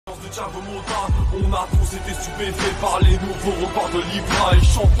soutien remonta. On a tous été stupéfaits par les nouveaux records de l'Ibra et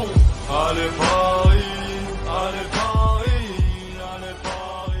chantons. Allez Paris, allez Paris, allez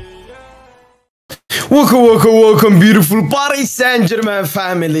Paris. Welcome, beautiful Paris Saint-Germain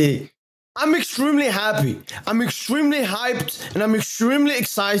family. I'm extremely happy, I'm extremely hyped, and I'm extremely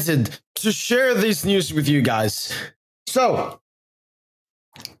excited to share this news with you guys. So,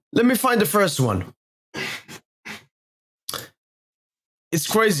 let me find the first one. It's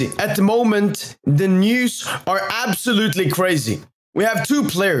crazy. At the moment, the news are absolutely crazy. We have two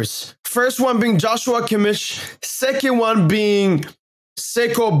players. First one being Joshua Kimmich. Second one being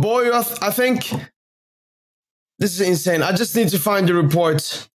Kimmich Boey, I think. This is insane. I just need to find the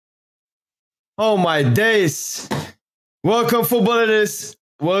report. Oh my days. Welcome, footballers.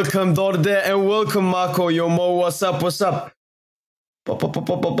 Welcome, Dorde, and welcome, Marco. Yo, Mo, what's up? What's up?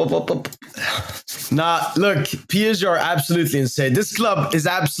 Nah, look, PSG are absolutely insane. This club is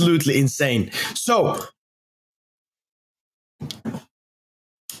absolutely insane. So,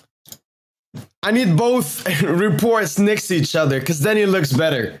 I need both reports next to each other because then it looks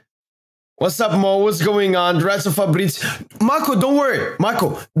better. What's up, Mo? What's going on? Rats of Fabrizio. Marco, don't worry.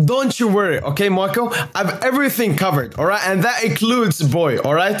 Marco, don't you worry. Okay, Marco? I have everything covered, all right? And that includes Boy,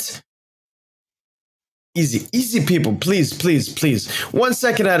 all right? Easy. Easy, people. Please, please, please. 1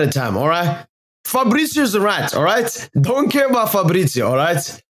 second at a time, all right? Fabrizio's a rat, all right? Don't care about Fabrizio, all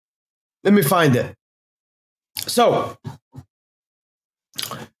right? Let me find it. So.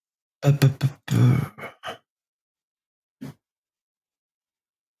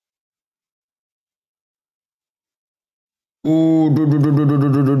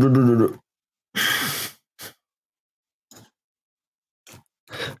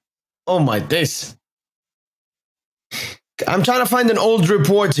 Oh my days. I'm trying to find an old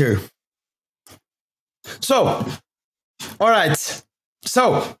report here. So, all right.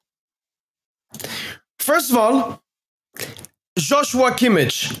 So, first of all, Joshua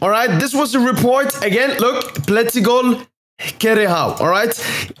Kimmich. All right. This was a report. Again, look, Plettigol Kerehau, all right?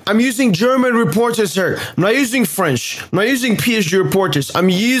 I'm using German reporters here. I'm not using French. I'm not using PSG reporters. I'm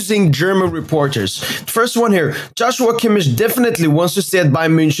using German reporters. First one here. Joshua Kimmich definitely wants to stay at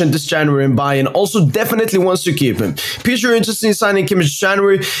Bayern Muchen this January, and Bayern also definitely wants to keep him. PSG are interested in signing Kimmich this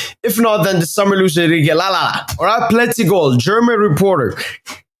January. If not, then the summer lose the Riga. La la la. All right? Plettigol, German reporter.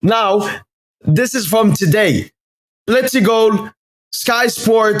 Now, this is from today. Plettigol, Sky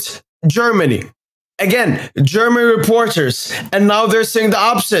Sport, Germany. Again, German reporters, and now they're saying the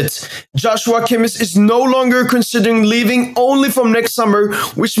opposite. Joshua Kimmich is no longer considering leaving only from next summer,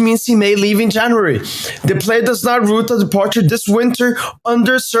 which means he may leave in January. The player does not rule a departure this winter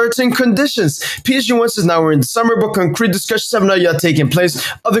under certain conditions. PSG wants us now we're in the summer, but concrete discussions have not yet taken place.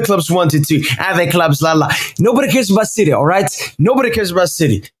 Other clubs wanted to. Other clubs, la la. Nobody cares about City, all right? Nobody cares about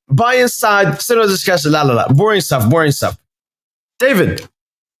City. Bayern side, still no discussion, la la la. Boring stuff, boring stuff. David.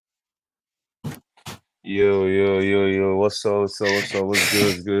 Yo, what's up, what's good,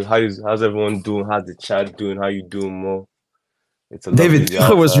 what's good? How's everyone doing? How's the chat doing? How you doing, Mo? David,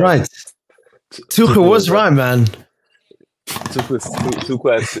 Tuchel was right. Tuchel was right, man.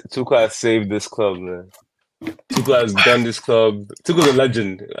 Tuchel has saved this club, man. Tuchel has done this club. Tuchel's a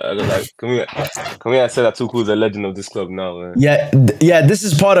legend. Can we say that Tuchel's a legend of this club now, man? Yeah, this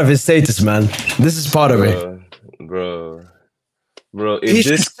is part of his status, man. This is part of it. Bro, he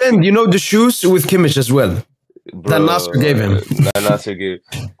should send, you know, the shoes with Kimmich as well. That Nasser gave him.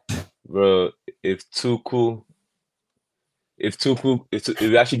 Bro, if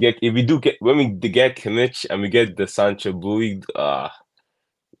we actually get, when we get Kimmich and we get the Sacha Boey,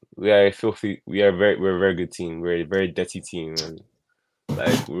 we're a very good team. We're a very dirty team, man.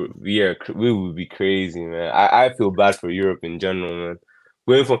 Like we would be crazy, man. I feel bad for Europe in general, man.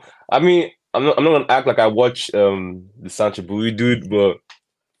 I'm not gonna act like I watch the Sacha Boey dude, but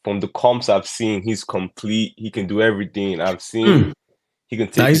from the comps I've seen, he's complete. He can do everything. I've seen he can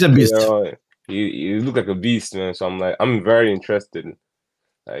take. He's a beast. He looks like a beast, man. So I'm very interested.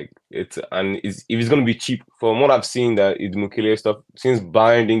 Like if he's gonna be cheap, from what I've seen, that it's Mukiele stuff. Since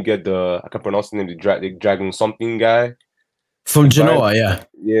Bayern didn't get I can pronounce the name, the Dragon something guy from Genoa, yeah.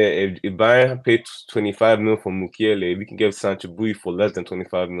 If Bayern paid 25 mil for Mukiele, we can get Sacha Boey for less than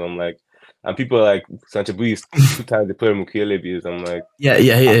 25 mil. I'm like. And people are like, Sacha Boey is 2 times the player Mukiele is. I'm like, yeah,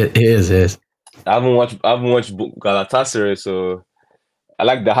 he is. I haven't watched Galatasaray, so I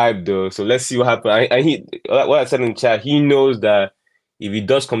like the hype though. So let's see what happens. What I said in chat, he knows that if he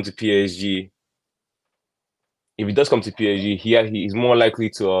does come to PSG, he's more likely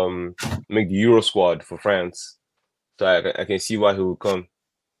to make the Euro squad for France. So I can see why he will come.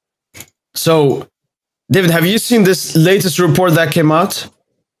 So, David, have you seen this latest report that came out?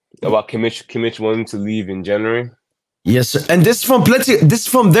 about Kimmich wanting to leave in January. Yes, sir. And this is from plenty. This is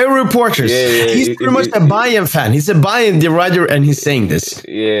from their reporters. Yeah, He's pretty much a Bayern fan. He's a Bayern writer, and he's saying this.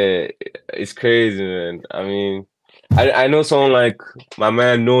 Yeah, it's crazy, man. I mean, I know someone like my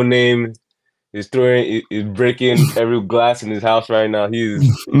man, No Name, is breaking every glass in his house right now. He's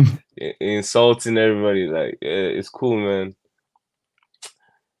insulting everybody. Like, it's cool, man.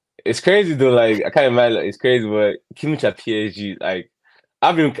 It's crazy though. Like, I can't imagine. Like, it's crazy, but Kimmich at PSG, like.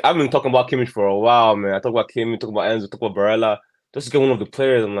 I've been talking about Kimmich for a while, man. I talk about Kimmich, talk about Enzo, talk about Barella. Just to get one of the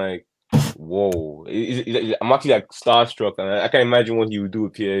players, I'm like, whoa. I'm actually like starstruck, and I can't imagine what he would do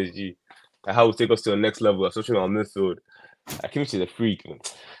with PSG. Like, how he would take us to the next level, especially on midfield. Kimmich is a freak.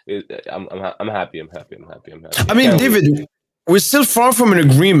 I'm happy. I mean, David, we're still far from an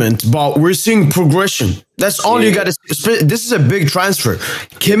agreement, but we're seeing progression. That's all you got to say. This is a big transfer.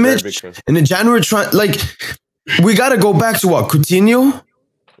 Kimmich in the January we got to go back to what? Coutinho?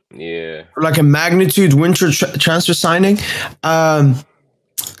 Yeah. Like a magnitude winter transfer signing.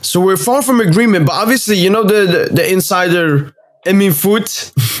 So we're far from agreement, but obviously, you know, the insider, Emin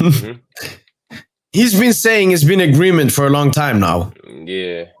Foot, he's been saying it's been agreement for a long time now.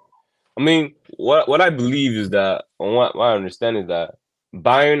 Yeah. I mean, what I believe is that, what I understand is that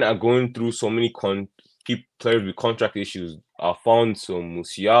Bayern are going through so many players with contract issues. Alfonso,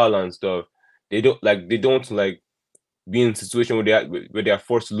 Musiala and stuff. They don't be in a situation where they are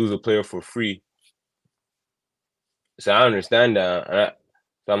forced to lose a player for free. So I understand that.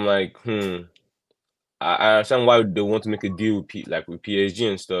 So I'm like, I understand why they want to make a deal with PSG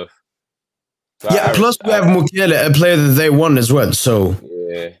and stuff. So plus we have Mukiele, a player that they won as well. So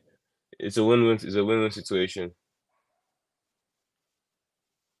yeah, it's a win-win. It's a win-win situation.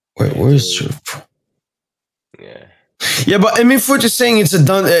 Wait, where's yeah. Yeah, but I mean, Foot is saying it's a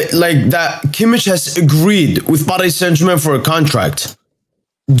done like that. Kimmich has agreed with Paris Saint-Germain for a contract.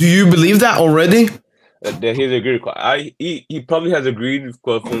 Do you believe that already? That he's agreed. He probably has agreed. He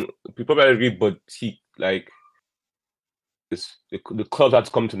probably has agreed, but the club has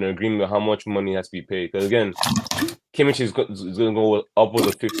to come to an agreement how much money has to be paid. Because again, Kimmich is going to go upwards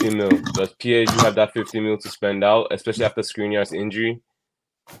of 15 mil. Does PSG have that 15 mil to spend out, especially after Skriniar's injury?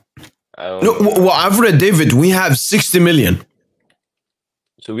 No, well, I've read, David, we have 60 million.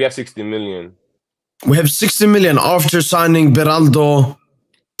 So we have 60 million. We have 60 million after signing Beraldo.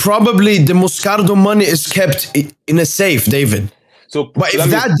 Probably the Moscardo money is kept in a safe, David. So, but if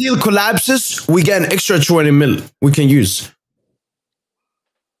that deal collapses, we get an extra 20 mil we can use.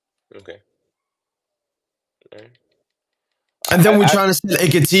 Okay. And then we're trying to sell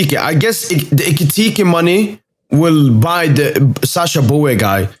Ekitike. I guess the Ekitike money will buy the Sacha Boey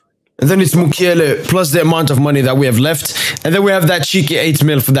guy. And then it's Mukiele plus the amount of money that we have left. And then we have that cheeky 8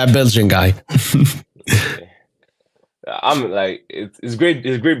 mil for that Belgian guy. I'm like, it's great.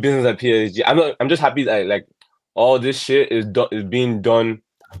 It's great business at PSG. I'm just happy that like all this shit is being done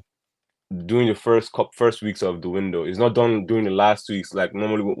during the first weeks of the window. It's not done during the last 2 weeks like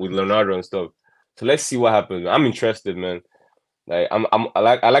normally with Leonardo and stuff. So let's see what happens. I'm interested, man. Like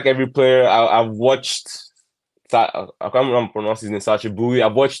I like every player. I've watched. I can't remember pronounce his name, Sacha Boey.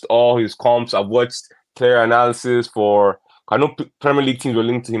 I've watched all his comps. I've watched player analysis for. I know Premier League teams were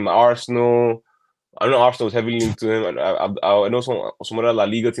linked to him. Arsenal. I know Arsenal was heavily linked to him. And I know some other La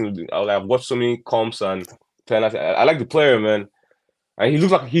Liga teams. I've watched so many comps and player analysis. I like the player, man. And he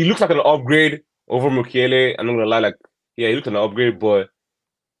looks like an upgrade over Mukiele. I'm not gonna lie, like he looks like an upgrade, but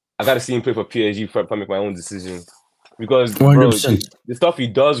I gotta see him play for PSG before I make my own decision. Because bro, the stuff he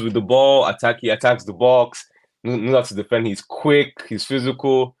does with the ball, he attacks the box. Knows how to defend. He's quick. He's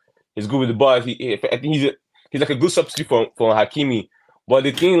physical. He's good with the ball. I think he's like a good substitute for Hakimi. But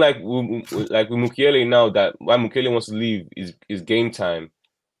the thing, like with Mukiele now, that why Mukiele wants to leave is game time.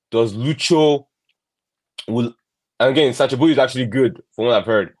 Does Lucho and again, Sacha Boey is actually good from what I've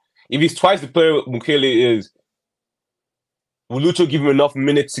heard. If he's twice the player Mukiele is, will Lucho give him enough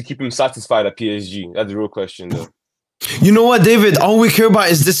minutes to keep him satisfied at PSG? That's the real question, though. You know what, David? All we care about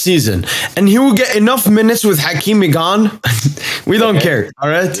is this season. And he will get enough minutes with Hakimi gone. We don't care, all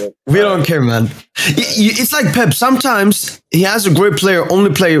right? We don't care, man. It's like Pep. Sometimes he has a great player,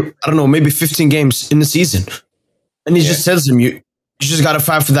 only play, I don't know, maybe 15 games in the season. And he just tells him, you just got to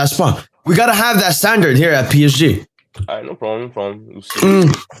fight for that spot. We got to have that standard here at PSG. All right, no problem.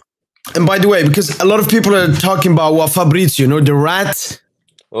 And by the way, because a lot of people are talking about what Fabrizio, the rat...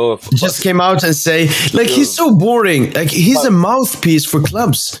 just came out and say, like, he's so boring. Like, he's a mouthpiece for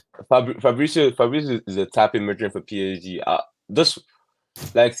clubs. Fabrizio is a tapping merchant for PSG. Just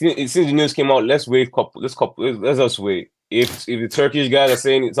like since the news came out, let's wait. Let's just wait. If the Turkish guys are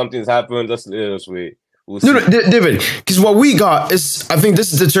saying something's happened, let us wait. No, David, because what we got is, I think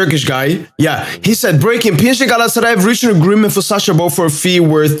this is the Turkish guy. Yeah, he said, breaking, PSG Galatasaray have reached an agreement for Sacha for a fee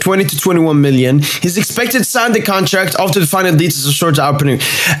worth 20 to 21 million. He's expected to sign the contract after the final details are short opening.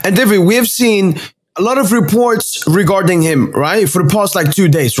 And David, we have seen a lot of reports regarding him, right? For the past like 2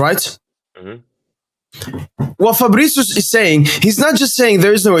 days, right? What Fabricius is saying, he's not just saying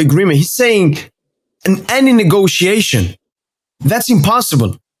there is no agreement. He's saying any negotiation. That's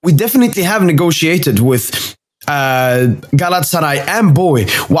impossible. We definitely have negotiated with Galatasaray and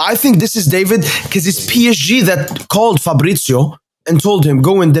Boey. Well, I think this is, David, because it's PSG that called Fabrizio and told him,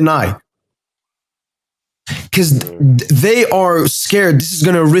 go and deny. Because they are scared this is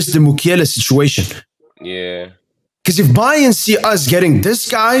going to risk the Mukiele situation. Yeah. Because if Bayern see us getting this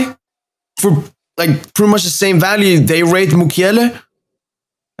guy for like pretty much the same value they rate Mukiele,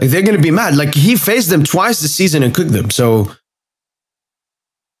 like they're going to be mad. Like he faced them twice this season and cooked them. So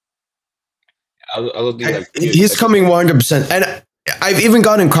he's coming 100%. And I've even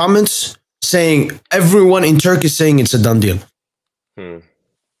gotten comments saying everyone in Turkey is saying it's a done deal.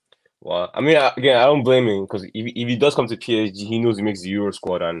 Well, I mean, again, I don't blame him because if he does come to PSG, he knows he makes the Euro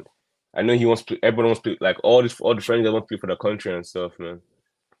squad, and I know he wants to. Everyone wants to, like all the friends that want to play for the country and stuff, man.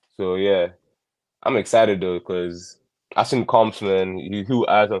 So yeah, I'm excited though because I've seen comps, man. Who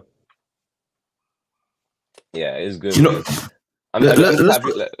has him? Yeah, it's good. You know, I'm just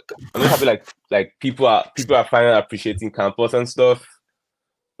happy like people are finally appreciating Campos and stuff.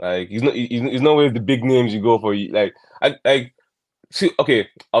 Like he's not with the big names you go for. Like see, okay,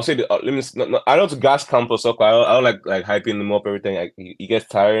 I'll say that. Let me. I don't gas Campos up. I don't like hyping them up. Everything. Like, he gets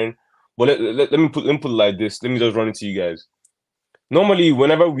tiring. But let me put it like this. Let me just run it to you guys. Normally,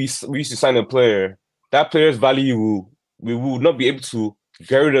 whenever we used to sign a player, that player's value we will not be able to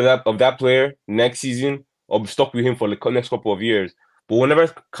get rid of that player next season or be stuck with him for the next couple of years. But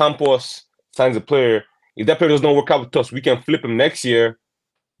whenever Campos signs a player, if that player does not work out with us, we can flip him next year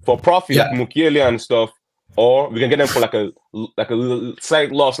for profit, like Mukiele and stuff, or we can get them for like a little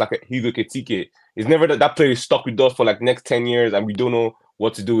slight loss, like a Hugo Ketike. It's never that player is stuck with us for like next 10 years and we don't know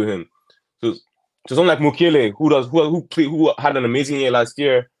what to do with him. So someone like Mukiele, who had an amazing year last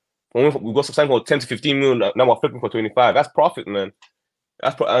year, we got some sign for 10 to 15 million. Now we're flipping for 25. That's profit, man.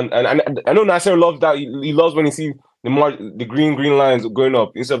 And I know Nasser loves that. He loves when he sees the green lines going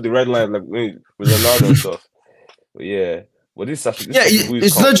up instead of the red lines, like with Ronaldo and stuff. But yeah. Well, it's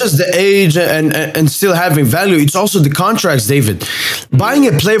not just the age and still having value. It's also the contracts, David. Buying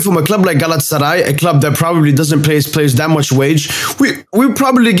a player from a club like Galatasaray, a club that probably doesn't pay his players that much wage, we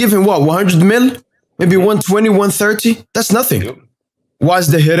probably give him what, 100 mil? Maybe 120, 130? That's nothing. Yep. Why's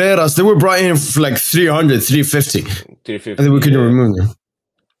the Herreras? They were brought in for like 300, 350. 350. And then we couldn't remove them.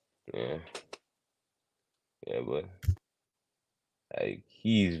 Yeah, but like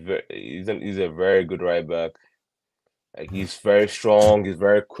he's a very good right back. Like he's very strong, he's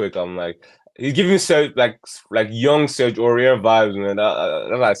very quick. I'm like, he's giving me like young Serge Aurier vibes, man.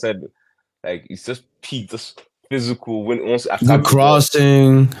 That's what I said. Like he's just peak, just physical. Once good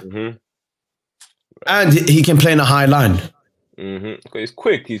crossing, and he can play in a high line. He's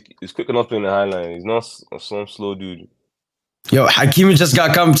quick. He's quick enough playing the high line. He's not some slow dude. Yo, Hakimi just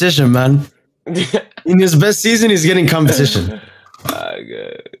got competition, man. In his best season, he's getting competition.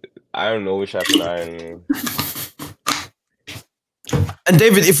 I don't know which happened to Iron Man. And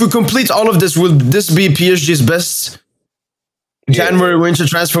David, if we complete all of this, will this be PSG's best January winter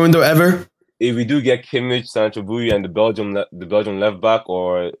transfer window ever? If we do get Kimmich, Sacha and the Belgium left back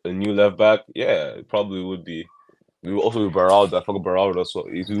or a new left back, yeah, it probably would be. We will also be Beraldo. I forgot Beraldo, so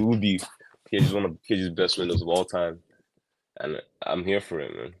it would be one of PSG's best windows of all time, and I'm here for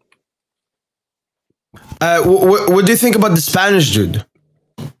it, man. What do you think about the Spanish dude?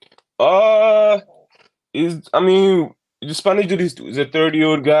 The Spanish dude is a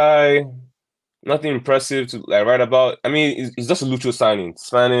 30-year-old guy. Nothing impressive to like write about. I mean, it's just a Lucho signing.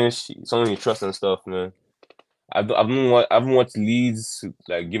 Spanish, someone you trust and stuff, man. I haven't watched Leeds to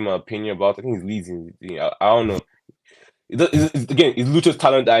like give my opinion about. I think he's Leeds. I don't know. It's Lucho's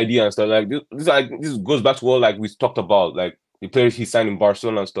talent idea and stuff. Like this goes back to what like we talked about, like the players he signed in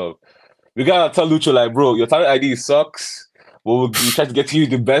Barcelona and stuff. We gotta tell Lucho like, bro, your talent idea sucks, but we try to get you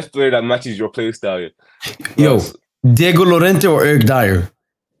the best player that matches your play style. Yo, Diego Llorente or Eric Dyer?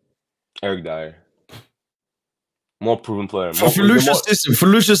 Eric Dyer. More proven player. For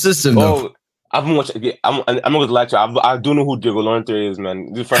Lucho's system, though. I haven't watched. I'm not gonna lie to you. I don't know who Diego Llorente is,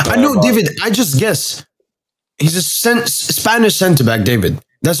 man. I know, David. I just guess he's a Spanish centre back, David.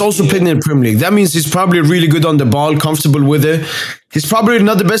 That's also playing in the Premier League. That means he's probably really good on the ball, comfortable with it. He's probably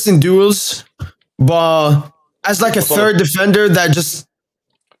not the best in duels, but as like a third defender that just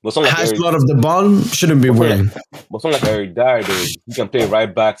But someone like Has Eric, a lot of the ball, shouldn't be winning. but someone like Eric Dyer, though, he can play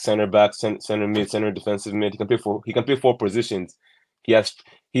right back, center mid, center defensive mid. He can play four positions.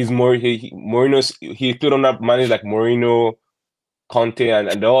 He's more Mourinho's. He put on that money like Mourinho, Conte, and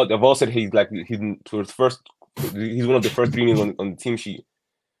they've all said he's one of the first three names on the team sheet.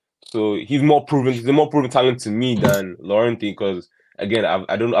 So he's a more proven talent to me than Llorente, because again, I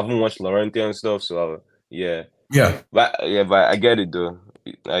haven't watched Llorente and stuff. So yeah, but I get it though.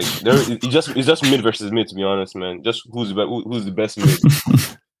 Like it's just mid versus mid, to be honest, man. Just who's the best mid.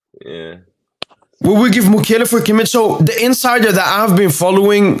 Yeah. Will we give Mukiele for Kimmich? So the insider that I've been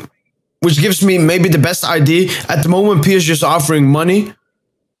following, which gives me maybe the best idea at the moment, PSG is offering money,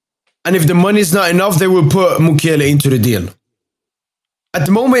 and if the money is not enough, they will put Mukiele into the deal. At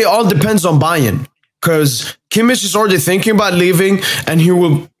the moment, it all depends on Bayern, because Kimmich is already thinking about leaving, and he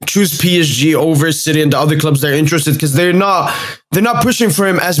will choose PSG over City and the other clubs that are interested, because they're not pushing for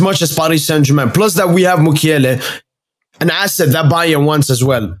him as much as Paris Saint-Germain. Plus that we have Mukiele, an asset that Bayern wants as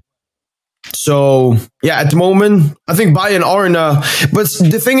well. So yeah, at the moment, I think Bayern are in a. But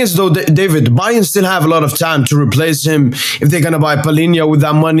the thing is, though, David, Bayern still have a lot of time to replace him if they're gonna buy Palhinha with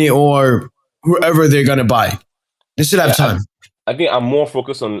that money or whoever they're gonna buy. They still have time. I think I'm more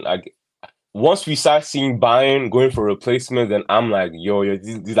focused on, like, once we start seeing Bayern going for replacement, then I'm like, yo,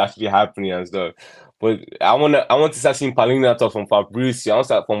 this is actually happening and stuff. But I want to start seeing Palhinha talk from Fabrizio. I want to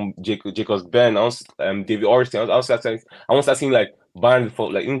start from Jacobs Ben. I want David Ornstein. I want to start seeing like Bayern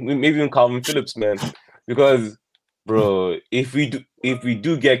for, like, maybe even Calvin Phillips, man. Because, bro, if we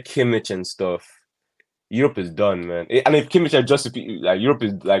do get Kimmich and stuff, Europe is done, man. And if Kimmich had just Europe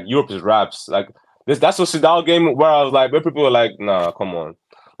is wraps. Like that's a Sidal game where I was like, where people were like, nah, come on.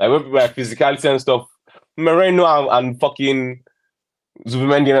 Like where people like physicality and stuff. Moreno and fucking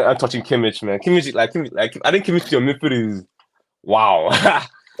Zubimendi and touching Kimmich, man. Kimmich, I think Kimmich to your midfield is wow.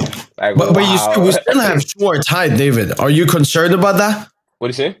 Like, but we still have short height, David. Are you concerned about that?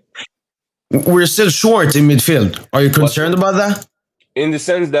 What do you say? We're still short in midfield. Are you concerned about that? In the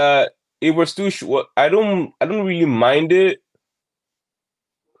sense that if we're still short, I don't really mind it,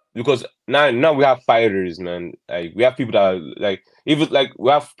 because now we have fighters, man. Like we have people that are, like, even like we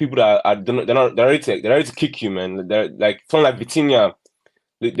have people that are they're ready to kick you, man. They're like someone like Vitinha.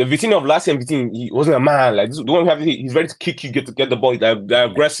 The Vitinha of last year, he wasn't a man. Like the one we have, he's ready to kick you, get the ball. They're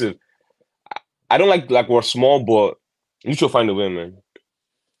aggressive. I don't like we're small, but Lucho will find a way, man.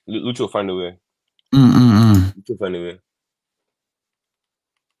 Lucho will find a way. Lucho will find a way.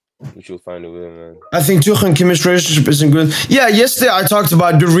 Lucho will find a way, man. I think Tuchel and Kimmich relationship isn't good. Yeah, yesterday I talked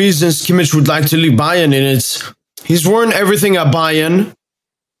about the reasons Kimmich would like to leave Bayern, and it's he's won everything at Bayern.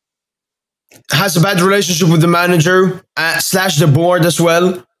 Has a bad relationship with the manager / the board as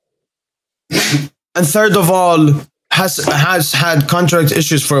well, and third of all, has had contract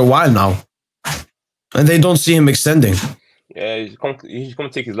issues for a while now, and they don't see him extending. Yeah, he's come to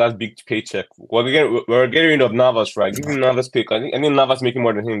take his last big paycheck. We're getting rid of Navas, right? Give him Navas pick. I think Navas making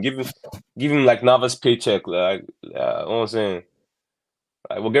more than him. Give him like Navas paycheck. Like, you know what I'm saying?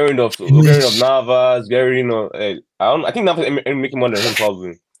 Like, we're getting rid of Navas. I think Navas making more than him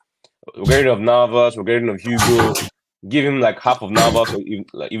probably. We're getting rid of Navas. We're getting rid of Hugo. Give him like half of Navas. Or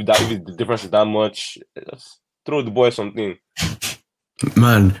if the difference is that much, just throw the boy something.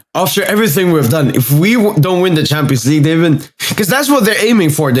 Man, after everything we've done, if we don't win the Champions League, David, because that's what they're aiming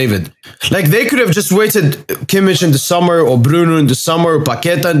for, David. Like, they could have just waited Kimmich in the summer, or Bruno in the summer, or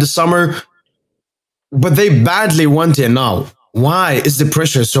Paqueta in the summer, but they badly want it now. Why is the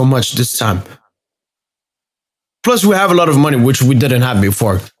pressure so much this time? Plus, we have a lot of money, which we didn't have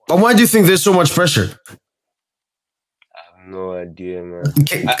before. But why do you think there's so much pressure? I have no idea, man.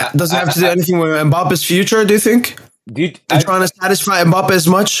 Does it have to do anything with Mbappe's future, do you think? Trying to satisfy Mbappe as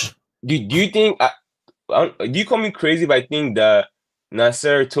much? Do you think? Do you call me crazy? But I think that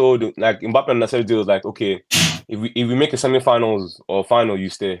Nasser told, like, Mbappe and Nasser deal was like, okay, if we make a semi-finals or final, you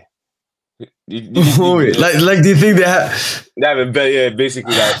stay. Do you think they have? They have a bet, yeah,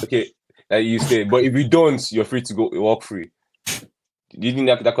 basically like, okay, like, you stay. But if you don't, you're free to go walk free. Do you think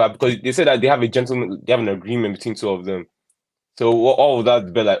that could happen? Because they said that they have an agreement between two of them. So all of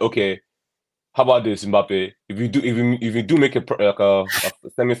that, be like, okay. How about this, Mbappe? If you do make a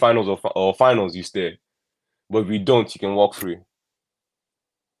semi-finals or finals, you stay. But if you don't, you can walk free.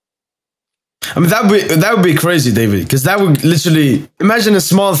 I mean, that would be crazy, David, because that would literally, imagine a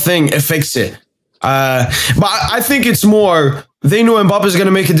small thing affects it. But I think it's more, they know Mbappe is going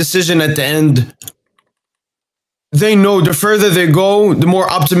to make a decision at the end. They know the further they go, the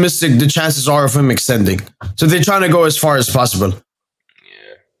more optimistic the chances are of him extending. So they're trying to go as far as possible.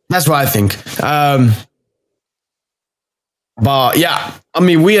 That's what I think. But yeah, I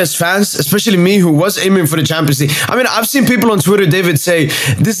mean, we as fans, especially me who was aiming for the Champions League. I mean, I've seen people on Twitter, David, say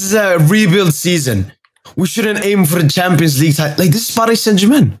this is a rebuild season. We shouldn't aim for the Champions League title. Like, this is Paris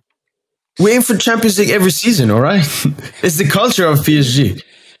Saint-Germain. We aim for the Champions League every season, all right? It's the culture of PSG.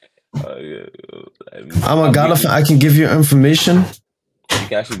 I'm a Gala fan. I can give you information.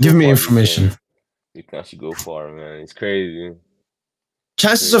 Give me information. You can actually go far, man. It's crazy.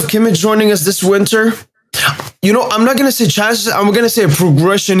 Chances of Kimmich joining us this winter? You know, I'm not going to say chances. I'm going to say a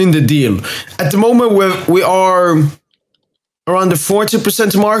progression in the deal. At the moment, we are around the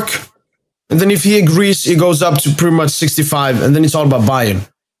 40% mark. And then if he agrees, it goes up to pretty much 65. And then it's all about Bayern.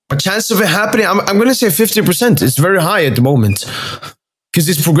 But chances of it happening, I'm going to say 50%. It's very high at the moment. Because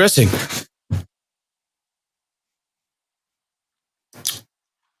it's progressing.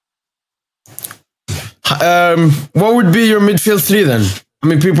 What would be your midfield three then? I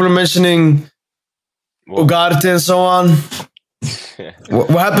mean, people are mentioning Ugarte and so on.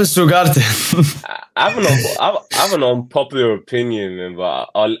 What happens to Ugarte? I have an unpopular opinion, man, but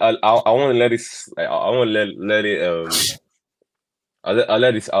I want to let it. I want to let it. I'll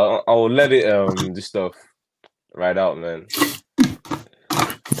let it. I'll let it. This stuff right out, man.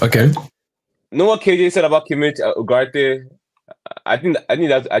 Okay. You know what KJ said about Kimmich, Ugarte? I think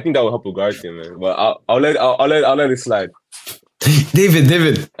that will help Ugarte, man. But I'll let it slide. David.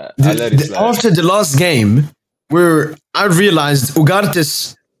 After the last game, where I realized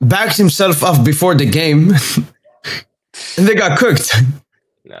Ugarte backed himself up before the game, and they got cooked.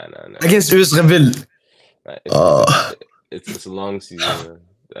 Nah. Against US Reville. It's a long season,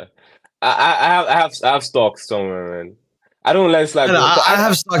 man. I have stocks somewhere, man. I don't let it slide. I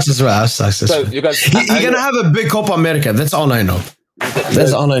have stocks as well. Because he's gonna have a big Copa America. That's all I know.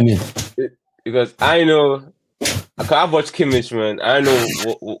 That's all I need. Because I know, I've watched Kimmich, man. I know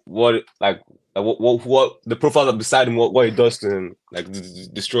what the profiles beside him, what he does to him, like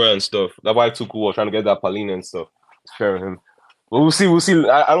destroyer and stuff. That's why Tuchel was trying to get that Palina and stuff. It's fair with him. But we'll see.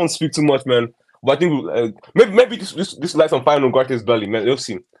 I don't speak too much, man. But I think maybe this lights on fire on Ugarte's belly, man. We'll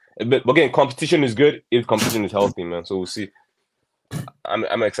see. But again, competition is good if competition is healthy, man. So we'll see.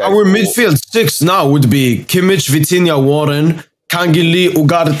 I'm excited. Our midfield six now would be Kimmich, Vitinha, Warren, Kangili,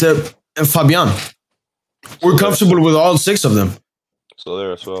 Ugarte, and Fabian. We're comfortable with all six of them.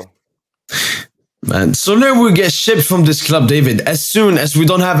 Soler as well. Man, Soler will get shipped from this club, David. As soon as we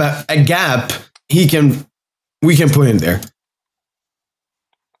don't have a gap, we can put him there.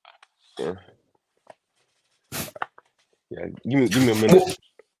 Yeah, give me a minute.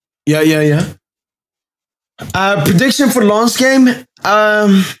 Yeah. Prediction for Lens game?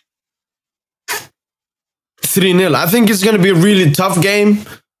 3-0. I think it's going to be a really tough game.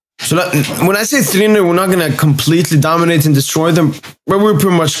 So when I say 3-0, we're not going to completely dominate and destroy them, but we're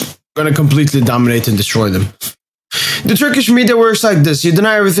pretty much going to completely dominate and destroy them. The Turkish media works like this. You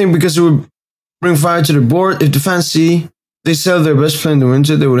deny everything because it will bring fire to the board. If the fans see they sell their best player in the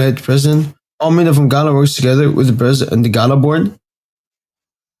winter, they will hate the president. All media from Gala works together with the president and the Gala board.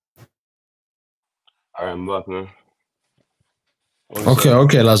 Alright, I'm back, man.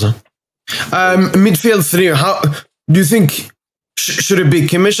 Okay, Laza. Midfield three. How do you think? Should it be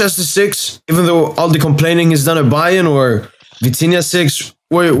Kimmich as the 6, even though all the complaining is done at Bayern, or Vitinha 6?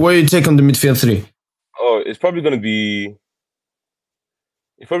 What do you take on the midfield 3? Oh, it's probably going to be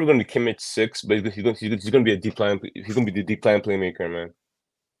Kimmich 6, but he's going to be a deep line. He's going to be the deep line playmaker, man.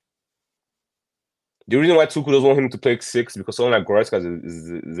 The reason why Tuchel doesn't want him to play 6 because someone like Goretzka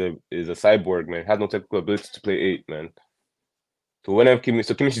is a cyborg, man. He has no technical ability to play 8, man. So whenever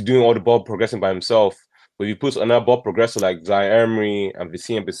Kimmich is doing all the ball progressing by himself. But if you put another ball progressor like Zai Emery and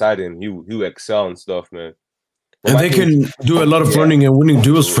Vitinha beside him, he will excel and stuff, man. But and they can do a lot of running and winning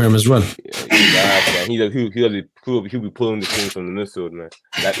duels for him as well. Yeah, he'll be pulling the team from the midfield, man.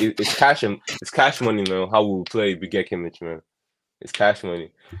 Like it's cash money, man. How we play, we get Kimmich, man. It's cash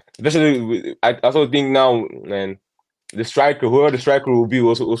money. Especially, I also think now, man, whoever the striker will be, will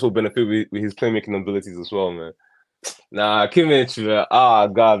also benefit with his playmaking abilities as well, man. Nah, Kimmich, man.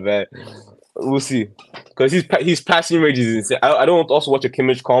 God, man. We'll see, because his passing range is insane. I don't also watch a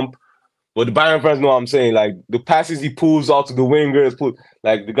Kimmich comp, but the Bayern fans know what I'm saying. Like the passes he pulls out to the wingers,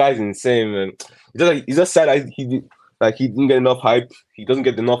 like the guy's insane, man. He's just sad he didn't get enough hype. He doesn't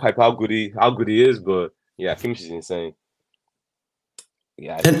get enough hype how good he is, but yeah, Kimmich is insane.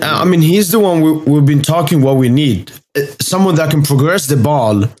 Yeah, and I mean he's the one we've been talking what we need. Someone that can progress the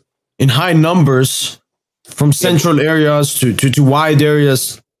ball in high numbers from central areas to wide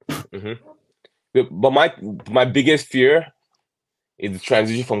areas. Mm-hmm. But my biggest fear is the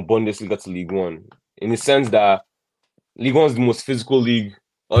transition from Bundesliga to League One, in the sense that League One is the most physical league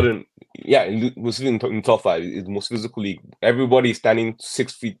Other than, yeah, it was in top 5. It's the most physical league. Everybody standing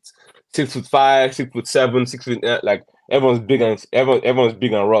 6'5", 6'7", 6 feet. Like everyone's big and everyone's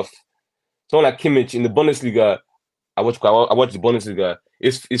big and rough. Someone like Kimmich in the Bundesliga, I watch the Bundesliga.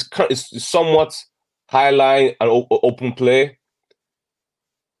 It's somewhat high line and open play.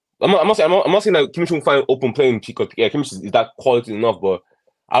 I'm not saying that Kimmich won't find open play because Kimmich is that quality enough, but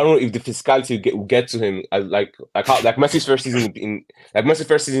I don't know if the physicality will get to him like Messi's first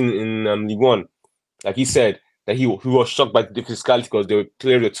season in League One. Like he said that he was shocked by the physicality because they were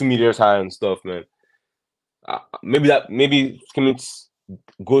clearly 2 meters high and stuff, man. Maybe Kimmich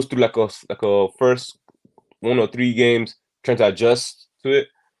goes through like a first 1 or 3 games trying to adjust to it,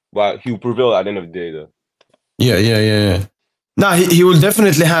 but he'll prevail at the end of the day, though. Yeah. No, he will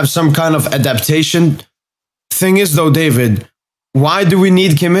definitely have some kind of adaptation. Thing is, though, David, why do we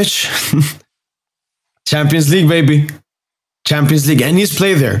need Kimmich? Champions League, baby. Champions League. And he's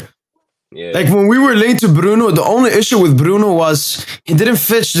played there. Yeah. Like when we were linked to Bruno, the only issue with Bruno was he didn't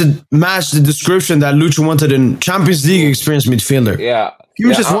match the description that Lucho wanted in Champions League experienced midfielder. Yeah. He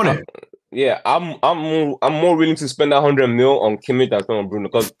just won it. Yeah, I'm more willing to spend 100 mil on Kimmich than on Bruno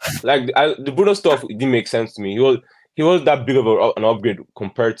because like the Bruno stuff, it didn't make sense to me. He was that big of an upgrade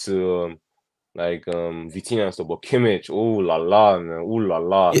compared to Vitinha and stuff. But Kimmich, ooh la la, man, ooh la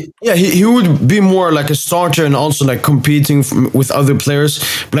la. Yeah, he would be more like a starter and also like competing with other players.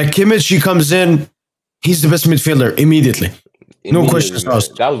 But like Kimmich, he comes in, he's the best midfielder immediately. No questions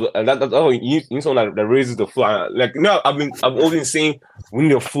asked. You need someone that raises the floor. Like I've always been saying we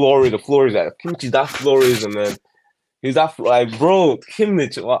need a floor. The floor is that Kimmich is that floorism, man. He's that like bro,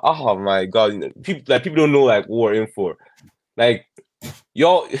 Kimmich. Oh my god, people don't know like what we're in for. Like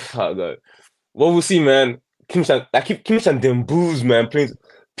y'all, oh god. What we'll see, man. Kimmich and Dembouz, man,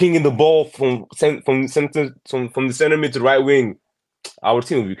 pinging the ball from the center mid to right wing. Our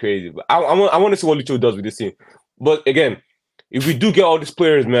team will be crazy. But I want to see what Lucho does with this team. But again, if we do get all these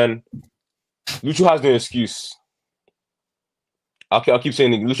players, man, Lucho has no excuse. I'll keep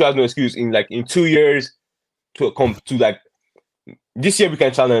saying it. Lucho has no excuse. In 2 years to come to like this year we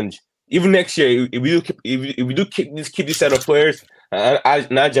can challenge. Even next year, if we do keep this set of players and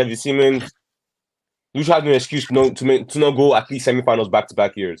Javi Siemens, Lucho has no excuse to not go at least semi-finals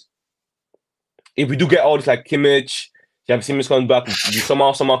back-to-back years. If we do get all this like Kimmich, Javi Siemens comes back, we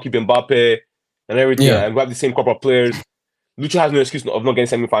somehow keep Mbappe and everything, and we have the same couple of players. Lucho has no excuse of not getting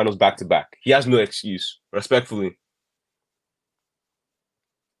semi-finals back-to-back. He has no excuse, respectfully.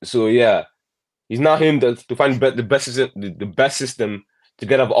 So yeah, he's not him to find the best system to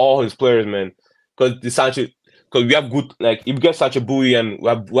get up all his players, man. Because we have good if we get Sacha Boey and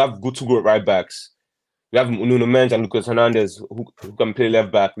we have good 2 good right backs. We have Nuno Mendes and Lucas Hernandez who can play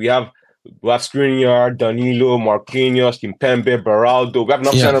left back. We have Skriniar, Danilo, Marquinhos, Kimpembe, Beraldo. We have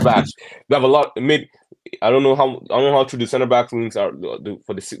enough center backs. We have a lot. I don't know how true the center back links are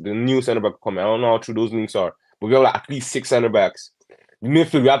for the new center back coming. I don't know how true those links are, but we have like at least 6 center backs. In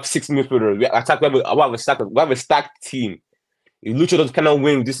midfield, we have 6 midfielders. We have a stacked team. If Lucho cannot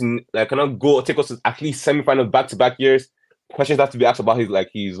win this, cannot go take us to at least semi-final back-to-back years, questions have to be asked about his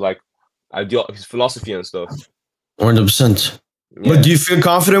ideal, his philosophy and stuff. 100%. Yeah. But do you feel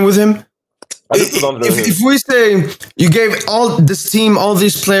confident with him? If we say you gave all this team, all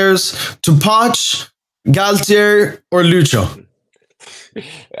these players to Poch, Galtier, or Lucho?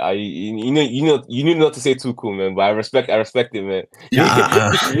 You need not to say too cool, man. But I respect it, man.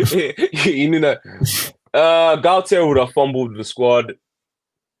 Yeah. You need that. Galtier would have fumbled the squad.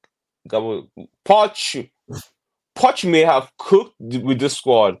 Poch may have cooked with this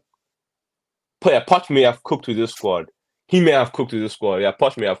squad. Poch may have cooked with this squad. He may have cooked with this squad. Yeah,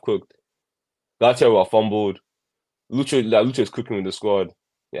 Poch may have cooked. Galtier would have fumbled. Lucho is cooking with the squad.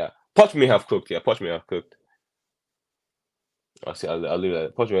 Yeah, Poch may have cooked. Yeah, Poch may have cooked. I'll leave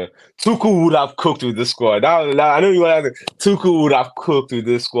that. Tuchel would have cooked with this squad. I know you want to. Tuchel would have cooked with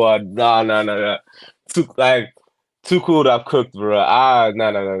this squad. No. Tuchel would have cooked, bro.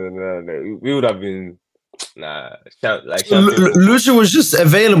 No. We would have been. Nah. Lucio was just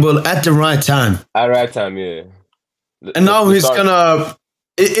available at the right time. At the right time, yeah. And now he's gonna.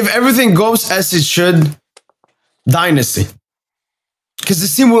 If everything goes as it should, dynasty. Because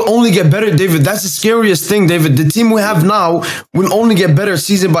this team will only get better, David. That's the scariest thing, David. The team we have now will only get better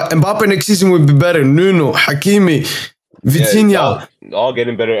season, but Mbappe next season will be better. Nuno, Hakimi, Vitinha. Yeah, all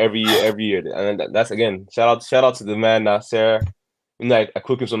getting better every year. And that's again, shout out to the man Nasser. I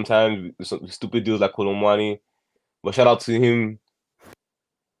cook him sometimes with some stupid deals like Kolomwani. But shout out to him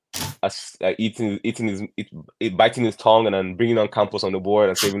as biting his tongue and then bringing on Campos on the board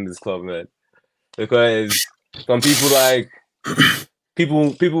and saving this club, man. Because some people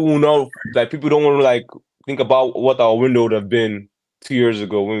people will know, like, people don't want to like think about what our window would have been 2 years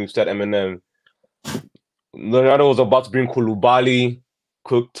ago when we started Eminem. Leonardo was about to bring Koulibaly,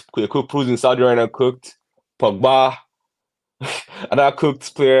 cooked Cruz in Saudi right now, cooked Pogba, another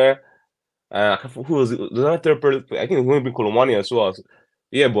cooked player. Who was it? There's another third person. I think it would have been Colomani as well.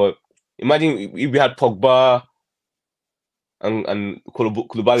 Yeah, but imagine if we had Pogba and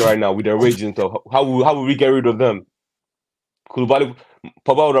Koulibaly right now with their wages and stuff. How would we get rid of them? Pogba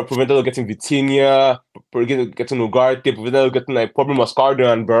would have prevented us getting Vitinha, getting Ugarte, prevented us getting like probably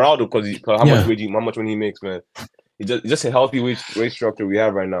Moscardo and Beraldo because how much money he makes, man. It's just a healthy wage structure we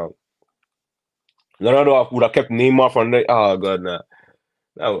have right now. Leonardo would have kept Neymar from there. Oh god, nah.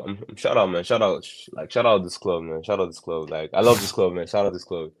 No, shout out, man. Shout out this club, man. Shout out this club. Like, I love this club, man. Shout out this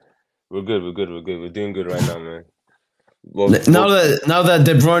club. We're good. We're doing good right now, man. Now that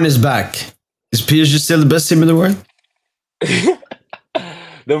De Bruyne is back, is PSG still the best team in the world?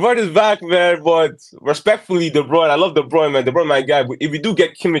 De Bruyne is back, man. But respectfully, De Bruyne, I love De Bruyne, man. De Bruyne, my guy. But if we do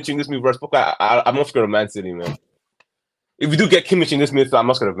get Kimmich in this move, I'm not scared of Man City, man. If we do get Kimmich in this midfield, I'm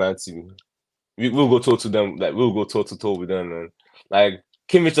not scared of Man City. We'll go toe to them. Like, we'll go toe to toe with them, man. Like,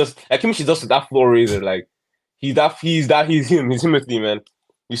 Kimmich is just that floor raiser. Like, he's him. He's Timothy, man.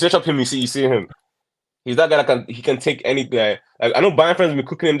 You search up him, you see him. He's that guy that can take anything. Like, I know Bayern fans have been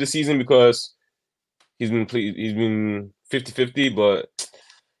cooking him this season because he's been 50-50, but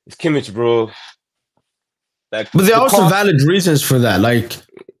it's Kimmich, bro. Like, but there are also valid reasons for that. Like,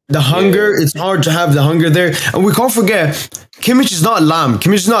 the hunger, it's hard to have the hunger there. And we can't forget, Kimmich is not Lam.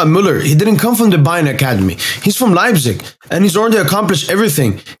 Kimmich is not Müller. He didn't come from the Bayern Academy. He's from Leipzig. And he's already accomplished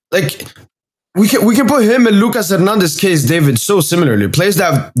everything. Like, we can put him and Lucas Hernandez case, David, so similarly. Players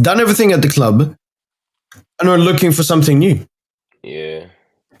that have done everything at the club and are looking for something new. Yeah.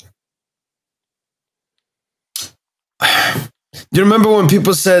 Do you remember when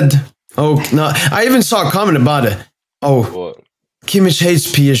people said, oh, no, I even saw a comment about it. Oh, what? Kimmich hates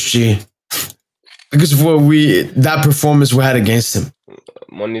PSG because of that performance we had against him.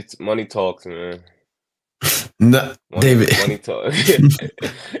 Money talks, man. No, David. Money talks.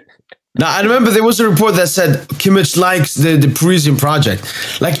 Now, I remember there was a report that said Kimmich likes the Parisian project.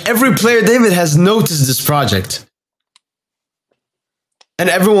 Like, every player, David, has noticed this project. And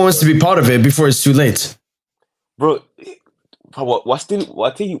everyone wants to be part of it before it's too late. Bro, I tell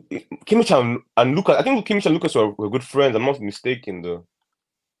you, Kimmich and Lucas, I think Kimmich and Lucas were good friends. I'm not mistaken, though.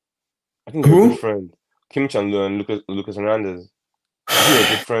 I think they were good friends. Kimmich and Lucas Hernandez. I think they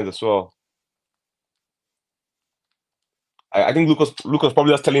were good friends as well. I think Lucas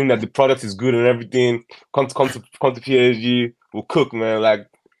probably was telling him that the product is good and everything. Come to PSG, we'll cook, man. Like,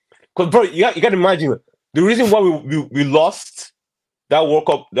 cause bro, you got to imagine the reason why we lost that World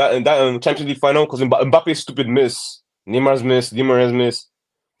Cup, that Champions League final, because Mbappe's stupid miss. Neymar's miss,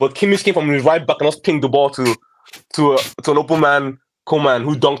 but Kimmich came from his right back and just pinged the ball to an open man, Coman,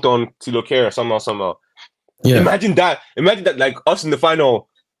 who dunked on Tilo Kehrer somehow. Yeah. Imagine that, like us in the final,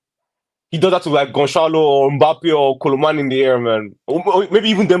 he does that to like Gonçalo or Mbappe or Colomani in the air, man, or maybe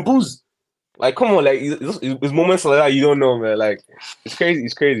even Dembuz. Like, come on, like it's moments like that you don't know, man. Like, it's crazy.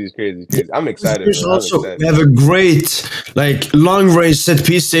 I'm excited. We have a great like long range set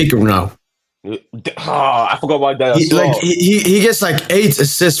piece taker now. I forgot about that. He gets like 8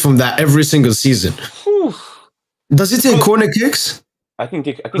 assists from that every single season. Whew. Does he take corner kicks? I think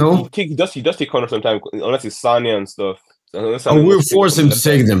he does take corners sometimes, unless it's Sanya and stuff. We'll force him to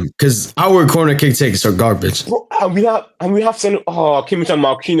take them because our corner kick takes are garbage. Bro, and we have sent Kimmich and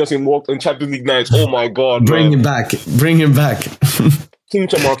Marquinhos in Champions League nights. Oh my god, bring him back. Kimmich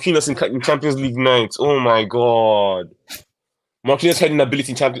and Marquinhos in Champions League nights. Oh my god. Marquinhos heading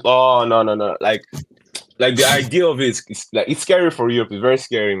ability in Champions. Oh no! Like the idea of it is like it's scary for Europe. It's very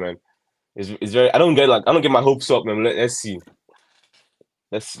scary, man. It's very. I don't get my hopes up, man. Let's see.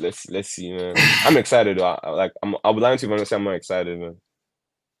 Let's see, man. I'm excited. I'll be lying to you when I say I'm not excited, man.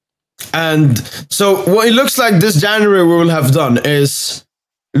 And so what it looks like this January we will have done is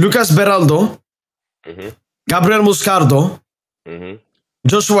Lucas Beraldo, Gabriel Moscardo,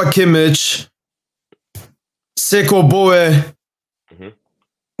 Joshua Kimmich, Seko Boey.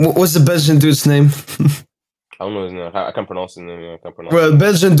 What's the Belgian dude's name? I don't know his name. I can't pronounce his name. Well,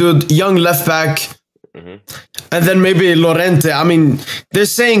 Belgian dude, young left back. And then maybe Lorente. I mean, they're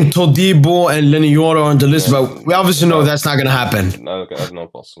saying Todibo and Lenioro on the list, but we obviously know that's not going to happen. No, that's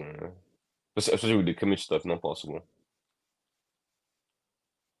not possible. Man. Especially with the Kimmich stuff, not possible.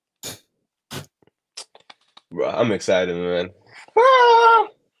 Bro, I'm excited, man.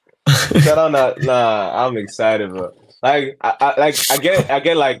 I'm excited, bro. Like I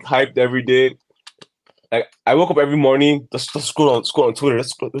get like hyped every day, like I woke up every morning, just scroll on Twitter.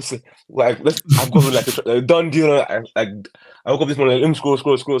 I'm going like a done deal. I woke up this morning, let me scroll.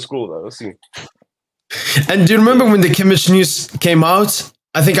 Like, let's see. And do you remember when the Kimmich news came out?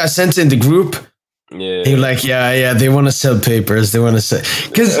 I think I sent it in the group. Yeah. You're like, yeah, they want to sell papers. They want to sell.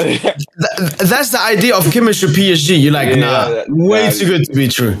 Because that's the idea of Kimmich to PSG. You're like, way too good to be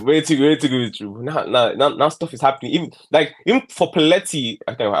true. Way too good to be true. Now stuff is happening. Even for Paletti,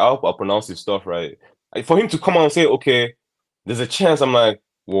 I hope I pronounce his stuff right. Like, for him to come out and say, okay, there's a chance, I'm like,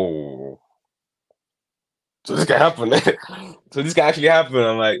 whoa. So this can happen. So this can actually happen.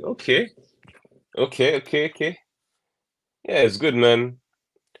 I'm like, okay. Yeah, it's good, man.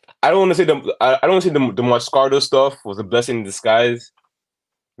 I don't want to say the Moscardo stuff was a blessing in disguise,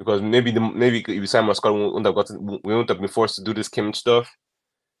 because maybe if you sign Moscardo, we wouldn't have been forced to do this Kimmich stuff.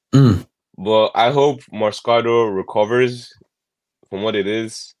 But I hope Moscardo recovers from what it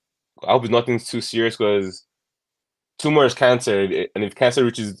is. I hope it's nothing too serious, because tumor is cancer, and if cancer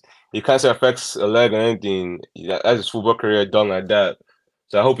affects a leg or anything, that's his football career done like that.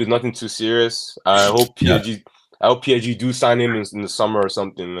 So I hope it's nothing too serious. I hope PSG do sign him in the summer or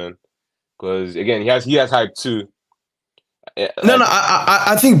something, man. Because again, he has hype too.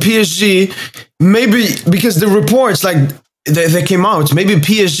 I think PSG, maybe because the reports they came out, maybe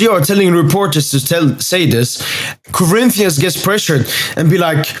PSG are telling reporters to say this. Corinthians gets pressured and be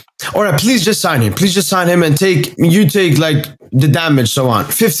like, all right, please just sign him and take like the damage, so on.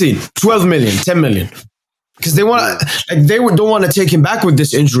 15, 12 million, 10 million. Because they don't want to take him back with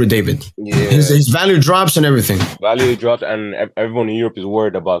this injury, David. Yeah, his value drops and everything. Value drops, and everyone in Europe is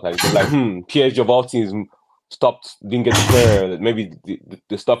worried about PSG of all teams didn't get the player. Maybe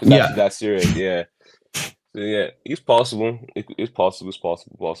the stuff is actually that serious. Yeah, so yeah, it's possible. It's possible.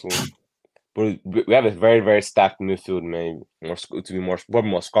 But we have a very, very stacked midfield, man. To be more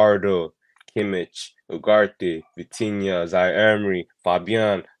Moscardo, Kimmich, Ugarte, Vitinha, Zaire Emery,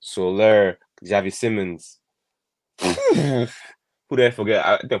 Fabian, Soler, Xavi Simons. Who did I forget?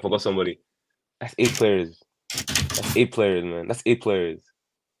 I think I forgot somebody. That's 8 players. Man. That's 8 players.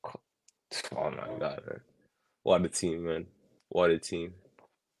 Oh my god, man. What a team, man. What a team.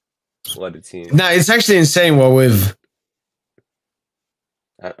 Nah, it's actually insane what we've...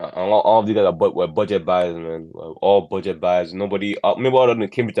 All of these guys were budget buys, man. All budget buys. Nobody, maybe other than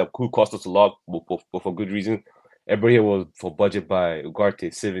Kimmich, that could cost us a lot, but for good reason. Everybody here was for budget buy.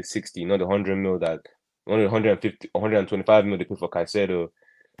 Ugarte, 60, not the 100 mil that... Only 150, 125 mil they put for Caicedo.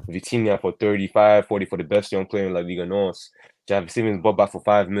 Vitinha for 35, 40 for the best young player in La Liga Nos. Xavi Simons bought back for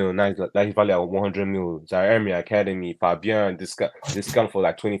 5 mil. Now he's probably at 100 mil. Zaire Emery Academy, Fabian discount for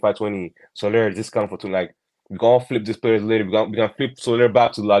like 25, 20. Soler discount for 2. Like, we're gonna flip this players later. We're gonna flip Soler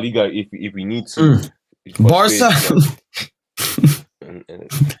back to La Liga if we need to. Barca.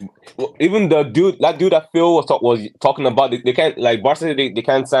 Well, even that dude that Phil was talking about, they can't, like, Barca, they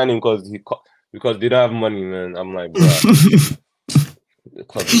can't sign him because they don't have money, man. I'm like, bro.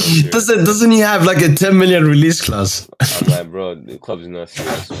 Doesn't he have like a 10 million release clause? I'm like, bro, the club is not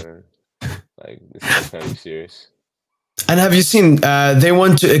serious, man. Like, this is kind of serious. And have you seen? They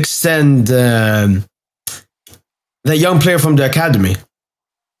want to extend the young player from the academy.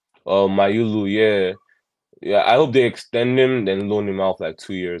 Oh, Mayulu, yeah. I hope they extend him, then loan him out for like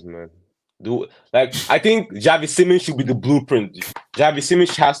 2 years, man. I think Xavi Simons should be the blueprint. Xavi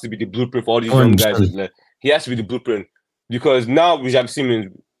Simons has to be the blueprint for all these young guys. He has to be the blueprint, because now with Xavi Simons,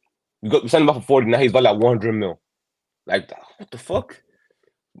 we sent him back for 40. Now he's got like 100 mil. Like, what the fuck?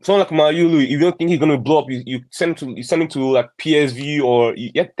 Someone like Mayulu, if you don't think he's gonna blow up, you send him to like PSV, or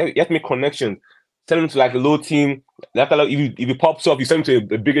you have to make connections. Send him to like a low team. After, like, if he pops up, you send him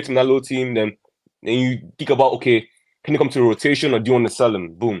to a bigger team, that low team. Then you think about, okay, can he come to a rotation, or do you want to sell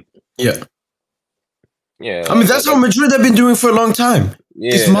him? Boom. Yeah. I mean, that's how Madrid have been doing for a long time.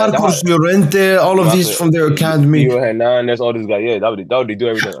 Yeah, it's Marcos Llorente, all of these from their academy. Hernandez, all these guys. Yeah, that would they do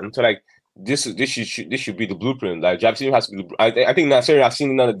everything. And so, like, this should be the blueprint. Like, Xavi Simons has to be. I think Nasser has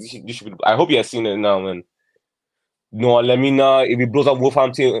seen it now. This should be. I hope he has seen it now, man. No, let me know if he blows up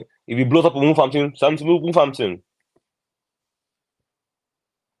Wolverhampton. If he blows up Wolverhampton, something to Wolverhampton.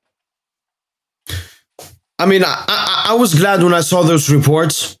 I mean, I was glad when I saw those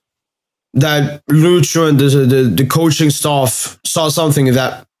reports that Lucho and the coaching staff saw something in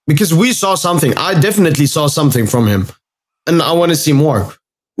that, because we saw something. I definitely saw something from him, and I want to see more.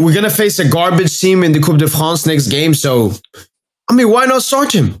 We're gonna face a garbage team in the Coupe de France next game, so I mean, why not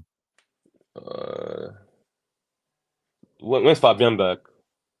start him? When's Fabian back?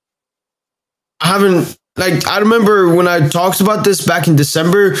 I remember when I talked about this back in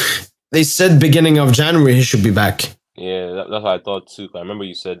December, they said beginning of January he should be back. Yeah, that's what I thought too. I remember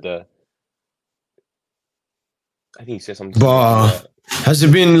you said that. I think he said something. But has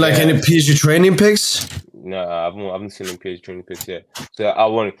there been like any PSG training pics? No, I haven't seen him PSG training pics yet. So I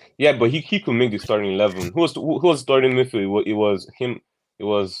want. Yeah, but he could make the starting 11. Who was starting midfield? It was him. It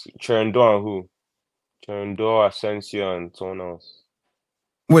was Cherndor and who? Cherndor, Asensio, and someone else.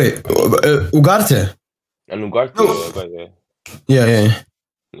 Wait, Ugarte. And Ugarte. Oh. Yeah.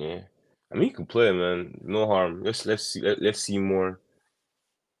 I mean, he can play, man. No harm. Let's see more.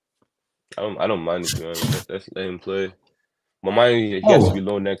 I don't mind it, man. Let's let him play. My mind, he has to be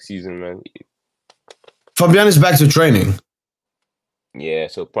low next season, man. Fabian is back to training. Yeah,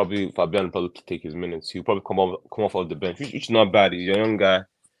 so probably Fabian will probably take his minutes. He'll probably come off of the bench, which is not bad. He's a young guy.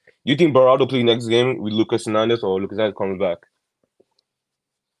 You think Beraldo plays next game with Lucas Hernandez, or Lucas Hernandez comes back?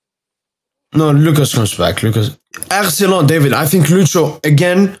 No, Lucas comes back. Excellent, David. I think Lucho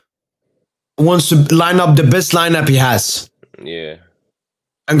again wants to line up the best lineup he has. Yeah.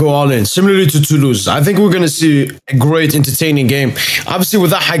 And go all in, similarly to Toulouse. I think we're going to see a great, entertaining game. Obviously,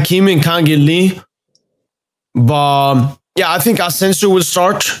 without Hakimi and Kangeli. But, yeah, I think Asensio will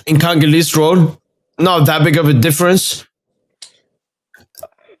start in Kangeli's role. Not that big of a difference.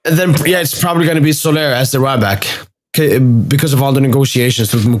 And then, yeah, it's probably going to be Soler as the right back. Because of all the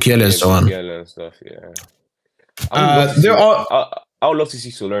negotiations with Mukiele and so on. Mukiele and stuff, yeah. I would love to see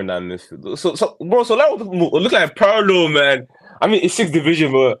Soler in that midfield. So bro, Soler would look like Parlo, man. I mean, it's 6th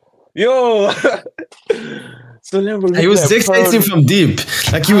division, but yo, Soler would he was dictating from deep,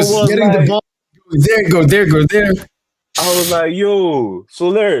 like he was getting the ball. There, go there. I was like, yo,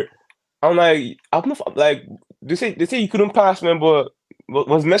 Soler. I'm like, they say you couldn't pass, man, but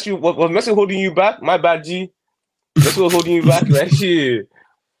was Messi holding you back? My bad, G. Messi was holding you back, like shit.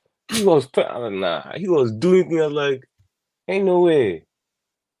 He was doing things. I was like, ain't no way.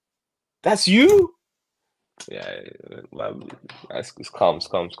 That's you? Yeah, it's calm.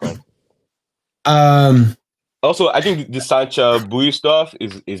 Also, I think the Sacha Boey stuff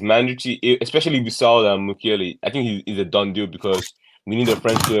is mandatory, especially if we saw Mukiele. I think he's a done deal because we need a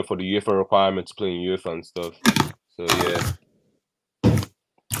French player for the UEFA requirement to play in UEFA and stuff. So yeah.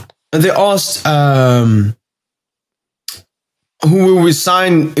 And they asked, who will we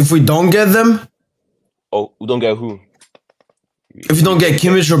sign if we don't get them? Oh, we don't get who? If you don't get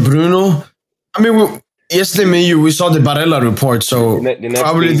Kimmich or Bruno, I mean, yesterday we saw the Barella report, so the next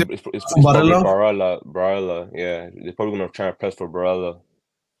probably it's Barella. Yeah, they're probably gonna try and press for Barella.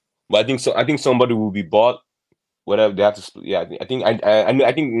 But I think somebody will be bought. Whatever they have to. Yeah, I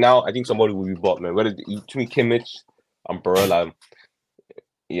think somebody will be bought, man. Whether between Kimmich and Barella,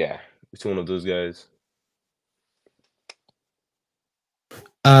 yeah, it's one of those guys.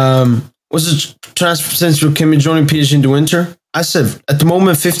 What's the transfer percentage for Kimmich joining PSG in the winter? I said at the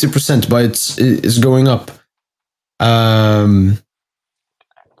moment 50%, but it's going up. I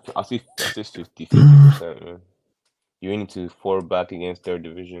see 50%, man. You need to fall back against 3rd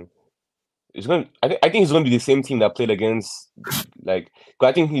division. I think it's gonna be the same team that played against, like,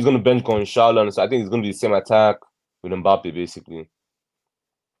 I think he's gonna bench Gonçalo, and so I think it's gonna be the same attack with Mbappe basically.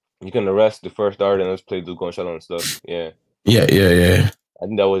 You can arrest the first start and let's play the Gonçalo and stuff. Yeah. I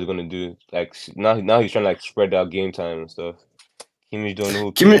think that's what he's gonna do. Like now he's trying to like spread out game time and stuff. Kimmich don't know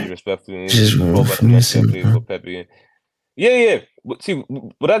who Kimmich respectfully for Pepe. Yeah. But see,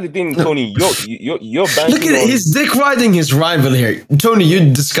 but that's the thing, Tony. You're banking. Look at he's dick riding his rival here, Tony.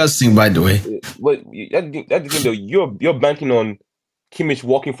 You're disgusting, by the way. But that's the thing, though. You're banking on Kimmich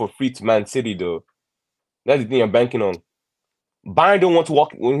walking for free to Man City, though. That's the thing you're banking on. Bayern don't want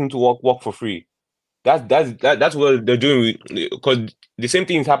him to walk for free. That's what they're doing, because the same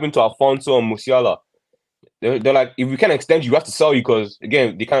thing is happening to Alfonso and Musiala. They're like, if we can't extend you have to sell you, because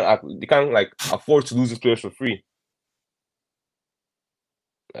again they can't like afford to lose these players for free.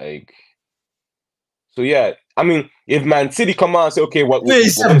 Like, so yeah, I mean, if Man City come out and say, okay, what?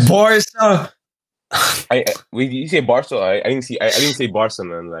 Wait, Barca. You say Barca? I didn't say Barca,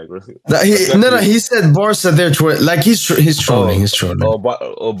 man. Like, he said Barca there. Like he's trolling. He's trolling.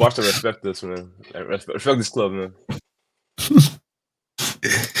 Barca, respect this, man. Respect this club, man.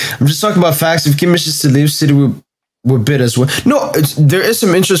 I'm just talking about facts. If Kimmich is to leave, City would bid as well. No, there is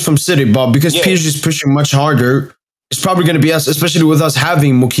some interest from City, but because PSG is pushing much harder, it's probably going to be us, especially with us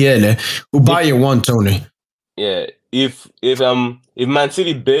having Mukiele, who buy you one, Tony. Yeah, if Man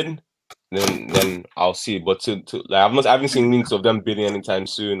City bid, then I'll see. But I haven't seen links of them bidding anytime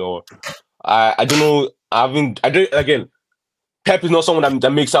soon, or I don't know. Again, Pep is not someone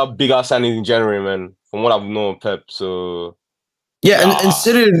that makes out big ass signings in January, man. From what I've known, Pep. So yeah, and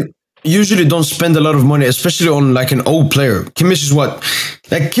City usually don't spend a lot of money, especially on like an old player. Kimmich is what?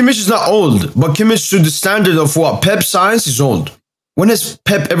 Like Kimmich is not old, but Kimmich to the standard of what Pep signs is old. When has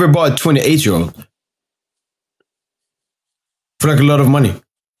Pep ever bought a 28-year-old? for like a lot of money.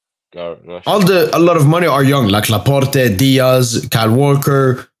 No, no, A lot of money are young, like Laporte, Diaz, Kyle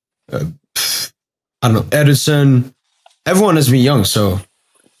Walker, I don't know, Edison. Everyone has been young, so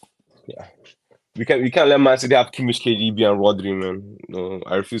yeah. We can't let Man City have Kimmich, KDB, and Rodri, man. No,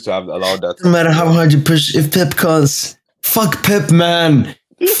 I refuse to allow that. no matter how hard you push, if Pep calls, fuck Pep, man.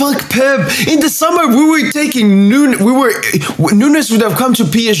 Fuck Pep. In the summer, we were taking Nunes would have come to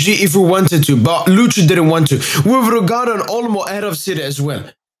PSG if we wanted to, but Lucho didn't want to. We would have gotten Olmo ahead of City as well.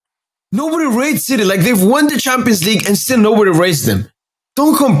 Nobody rates City. Like, they've won the Champions League and still nobody rates them.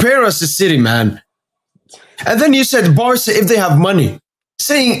 Don't compare us to City, man. And then you said Barca if they have money.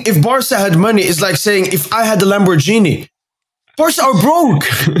 Saying if Barca had money is like saying if I had a Lamborghini. Barca are broke.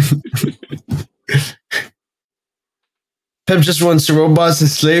 Pep just wants robots and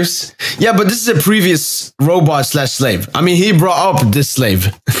slaves. Yeah, but this is a previous robot/slave. I mean, he brought up this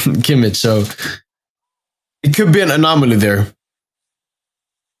slave, Kimmich, so it could be an anomaly there.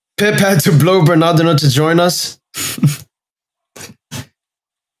 Pep had to blow Bernardo to join us.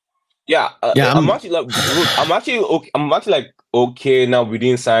 Yeah, I'm actually like okay now. We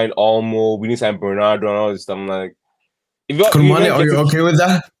didn't sign Olmo, we didn't sign Bernardo and all this stuff. I'm like, if Kolomani, are you okay with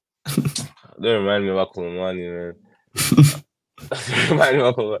that? Don't remind me about Kolomani, man.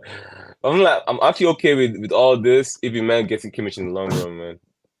 I'm actually okay with all this if a man gets Kimmich in the long run, man.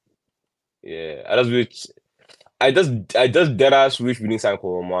 Yeah, I just dead ass wish we didn't sign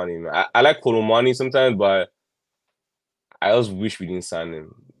Kolomani, man. I like Kolomani sometimes, but I just wish we didn't sign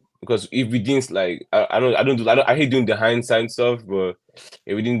him. Because if we didn't, like, I hate doing the hindsight stuff, but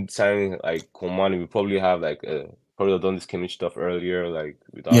if we didn't sign like Komani, we probably have probably done this Kimmich stuff earlier, like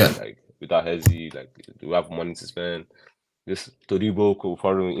without Hezi, like we have money to spend. This Todibo could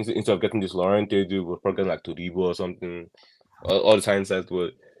probably instead of getting this Lorente dude, we're probably getting like Todibo or something. All the hindsight,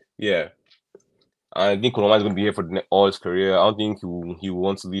 but yeah. I think Kolomani is going to be here for all his career. I don't think he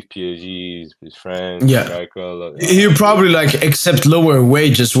wants to leave PSG. His friend, striker. He'll probably like accept lower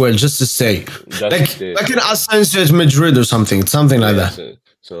wage as well, just to stay. Like an Asensio at Madrid or something like that.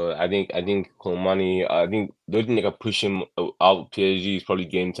 So I think Kolomani. I think the only thing they can push him out PSG is probably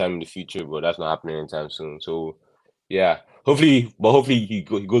game time in the future, but that's not happening anytime soon. So yeah, hopefully he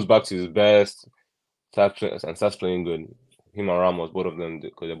goes back to his best, starts playing good. Him and Ramos, both of them,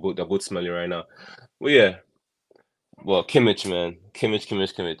 because they're both smelly right now. Well, yeah. Well, Kimmich, man. Kimmich.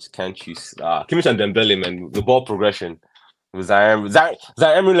 Can't you? Kimmich and Dembele, man. The ball progression. Zaire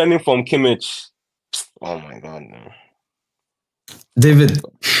learning from Kimmich. Oh my god, man. David,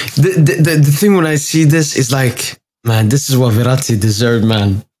 the thing when I see this is like, man, this is what Verratti deserved,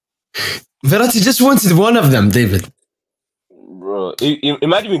 man. Verratti just wanted one of them, David. Bro,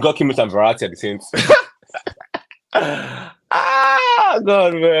 imagine we got Kimmich and Verratti at the same time.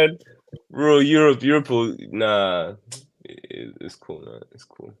 God, man. Bro, Europe, nah. It's cool, man. It's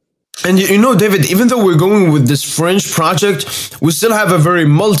cool. And you know, David, even though we're going with this French project, we still have a very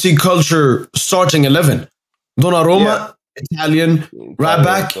multicultural starting 11. Donnarumma, Italian, right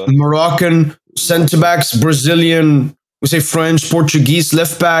back, Moroccan, centre-backs, Brazilian, we say French, Portuguese,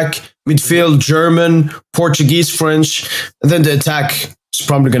 left back, midfield, German, Portuguese, French, and then the attack is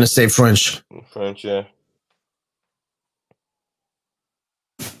probably going to stay French, yeah.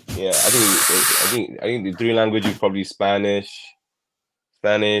 Yeah, I think the three languages probably Spanish,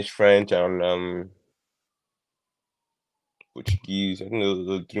 French, and Portuguese. I think those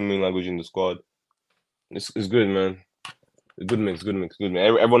are the three main languages in the squad. It's good, man. A good mix, man.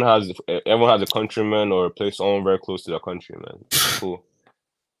 Everyone has a countryman or a place someone very close to their country, man. It's cool.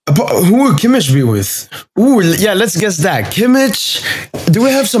 Who will Kimmich be with? Ooh, yeah, let's guess that. Kimmich, do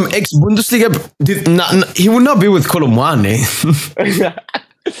we have some ex-Bundesliga? He will not be with Kolomani.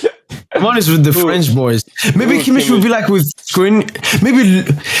 One is with the French boys. Maybe Kimmich will be like with Screen. Maybe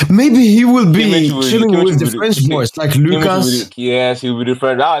he will be chilling with the French boys, like Lucas. Yes, he will be the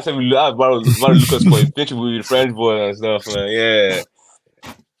French. I said we love Lucas boys. Kimmich will be the French boy and stuff, man. Yeah.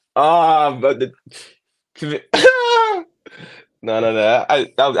 But the no.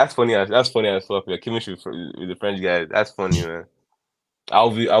 That's funny. That's funny as fuck. Yeah. Kimmich with the French guy. That's funny, man. I'll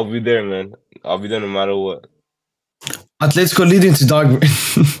be there, man. I'll be there no matter what. Atletico leading to dog.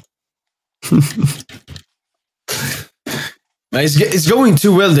 It's going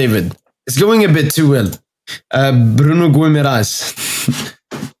too well, David. It's going a bit too well. Bruno Guimaraes.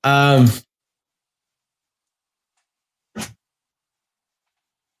 I've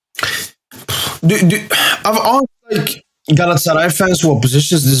asked like Galatasaray fans what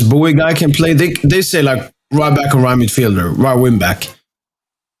positions this Boey guy can play. They say like right back and right midfielder, right wing back.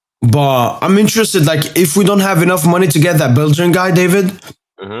 But I'm interested, like, if we don't have enough money to get that Belgian guy, David,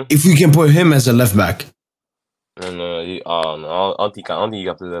 if we can put him as a left back. No, I don't think he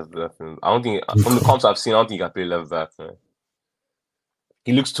got play left back. Man. I don't think from the comps I've seen, I don't think he got play left back. Man.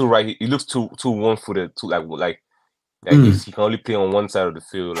 He looks too right. He looks too one-footed. Too like he can only play on one side of the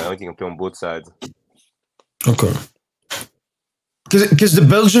field. I don't think he can play on both sides. Okay. Because the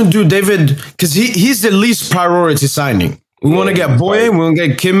Belgian dude, David, because he's the least priority signing. We want to get Boey, we want to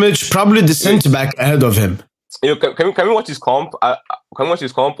get Kimmich, probably the centre back ahead of him. Yo, can we watch his comp? Can we watch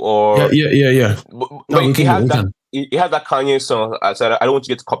his comp or yeah. But he has that Kanye song. I said I don't want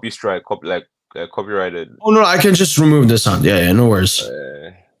you to get copy strike, copyrighted. Oh no, I can just remove the sound. Yeah, no worries.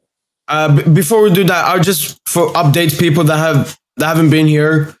 Before we do that, I'll just update people that haven't been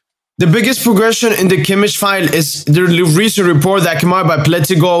here. The biggest progression in the Kimmich file is the recent report that came out by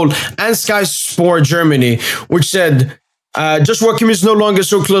Plettigol and Sky Sport Germany, which said Joshua Kimmich is no longer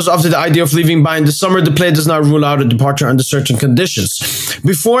so close after the idea of leaving Bayern this summer. The player does not rule out a departure under certain conditions.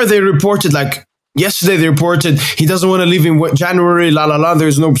 Before they reported, like yesterday, they reported he doesn't want to leave in January.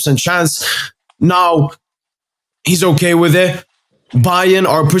 There's no % chance. Now he's okay with it. Bayern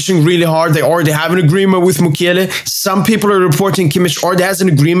are pushing really hard. They already have an agreement with Mukiele. Some people are reporting Kimmich already has an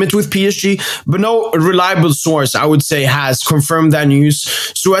agreement with PSG, but no reliable source, I would say, has confirmed that news.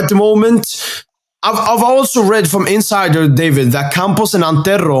 So at the moment, I've also read from insider David that Campos and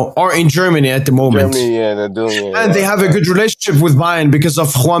Antero are in Germany at the moment. Germany, yeah, they're doing it. And they have a good relationship with Bayern because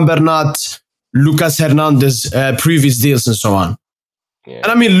of Juan Bernat, Lucas Hernandez previous deals and so on. Yeah. And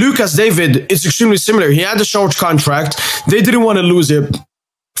I mean, Lucas David is extremely similar. He had a short contract. They didn't want to lose it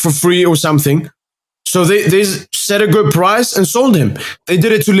for free or something. So they set a good price and sold him. They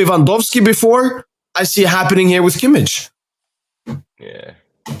did it to Lewandowski before. I see it happening here with Kimmich. Yeah.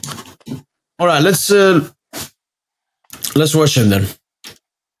 All right, let's watch him then.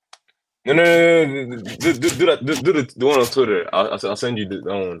 No. Do the one on Twitter. I'll send you that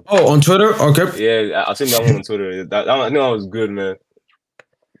one. Oh, on Twitter? Okay. Yeah, I'll send that one on Twitter. I know that was good, man.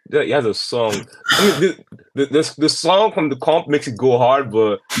 He has a song. I mean, the song from the comp makes it go hard,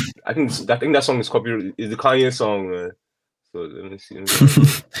 but I think that song is copyrighted. Is the Kanye song, man. So let me see.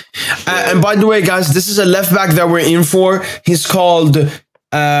 And by the way, guys, this is a left back that we're in for. He's called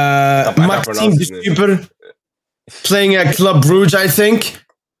Maxime Super, playing at Club Brugge, I think.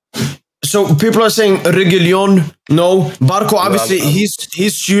 So people are saying Reguilon, no. Barco, obviously, he's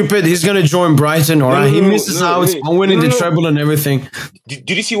stupid. He's gonna join Brighton, all right? He misses out on winning the treble and everything. Did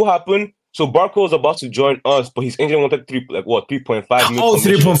you see what happened? So Barco was about to join us, but his agent wanted 3.5 million. Oh,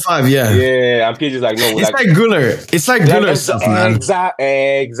 3.5, yeah. Yeah, and PG is like, no. It's like Guller. It's like Guller stuff, man.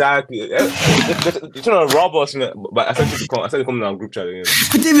 Exactly. They're trying to rob us, man. But I said to come down group chat again.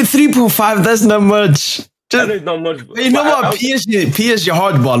 But even 3.5, that's not much. Just, not much. You know what? PSG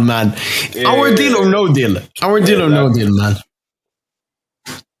hardball, man. Yeah, our deal or no deal. Our deal or no deal, man.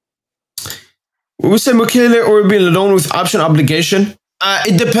 We say Mukiele or be alone with option obligation.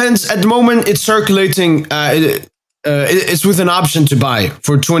 It depends. At the moment, it's circulating. It's with an option to buy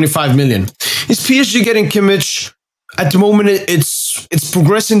for 25 million. Is PSG getting Kimmich? At the moment, it's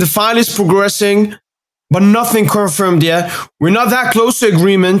progressing. The file is progressing, but nothing confirmed yet. We're not that close to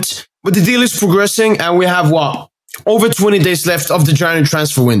agreement. But the deal is progressing, and we have what? Over 20 days left of the January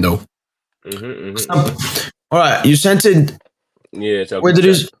transfer window. All right, you sent it. Yeah, to our where did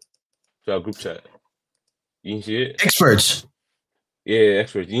you? To our group chat. You didn't see it? Experts. Yeah,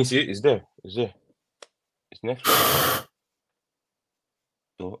 experts. You didn't see it? It's there. It's there. It's next.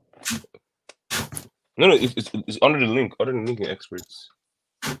 No, it's under the link. Under the link in experts.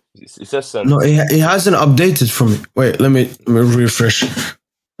 It says send. No, it hasn't updated for me. Wait, let me refresh.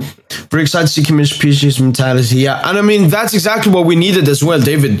 Very excited to see Kimmich PSG's mentality. Yeah, and I mean, that's exactly what we needed as well,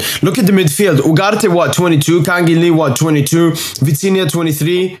 David. Look at the midfield. Ugarte, what, 22? Kangin, what, 22? Vitinha,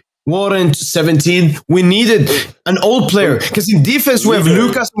 23? Warren, 17. We needed an old player. Because in defense, we have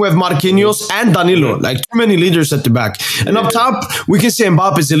Lucas, we have Marquinhos, and Danilo. Like, too many leaders at the back. And up top, we can say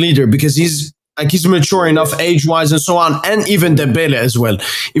Mbappe is a leader because he's mature enough age-wise and so on. And even Dembele as well.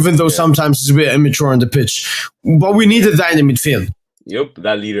 Even though sometimes he's a bit immature on the pitch. But we needed that in the midfield. Yep,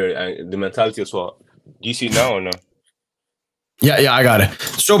 that leader and the mentality as well. Do you see it now or no? Yeah, I got it.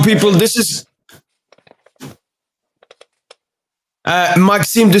 So, people, this is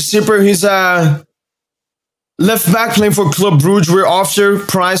Maxime de Super. He's a left back playing for Club Brugge. We're after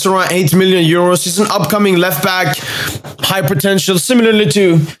price around 8 million euros. He's an upcoming left back, high potential, similarly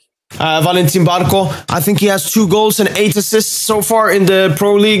to Valentin Barco. I think he has 2 goals and 8 assists so far in the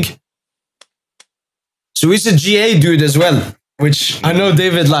Pro League. So he's a GA dude as well, which I know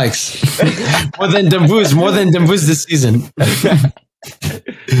David likes. more than Dembuz this season.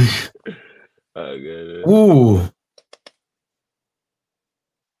 Ooh.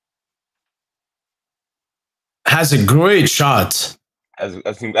 has a great shot.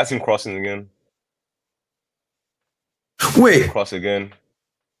 That's him crossing again. Wait. Cross again.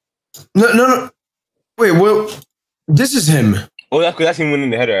 No. Wait, well, this is him. Oh, that's him winning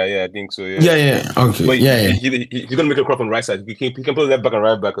the header. Yeah, I think so. Yeah. Yeah. Okay. But yeah. He's gonna make a cross on the right side. He can play left back and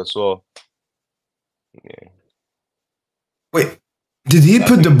right back as well. Yeah. Wait, did he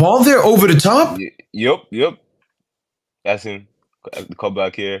put the ball there over the top? Yep. That's him. The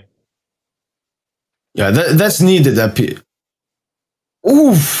cutback here. Yeah, that's needed.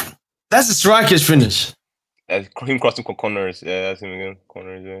 Oof, that's a striker's finish. That's him crossing corners. Yeah, that's him again.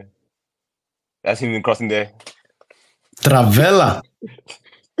 Corners. Yeah. That's him crossing there. Travella.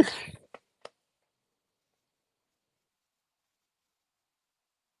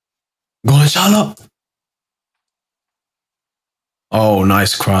 Gonzalo. Oh,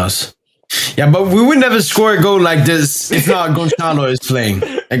 nice cross. Yeah, but we would never score a goal like this if not Gonzalo is playing.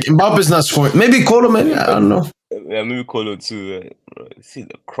 Like Mbappe's not scoring. Maybe Colo, maybe I don't know. Yeah, maybe Colo too. Bro. See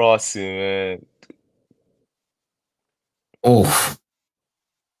the crossing, man. Oh.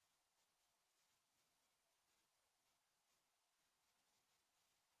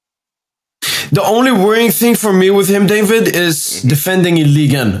 The only worrying thing for me with him, David, is defending in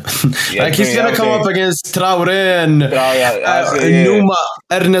Ligue 1. Like he's gonna come up against Traoré and Numa,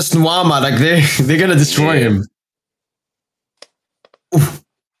 Ernest Nwama. Like they're gonna destroy him. Oof.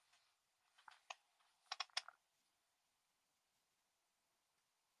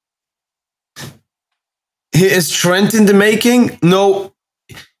 Is Trent in the making? No.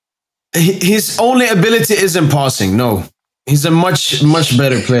 His only ability isn't passing. No. He's a much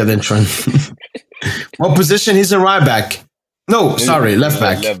better player than Trent. What position? He's a right back. No, sorry, left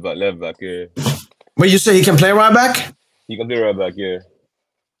back. Left back, yeah. But you say he can play right back? He can play right back, yeah.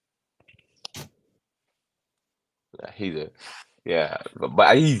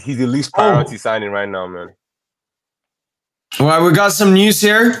 But he's the least priority signing right now, man. All right, we got some news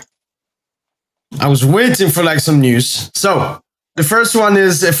here. I was waiting for like some news. So the first one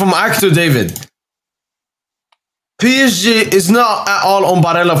is from Actor David. PSG is not at all on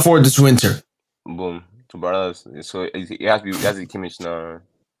Barella for this winter. Boom. To Barella, so it has to be Kimmich now.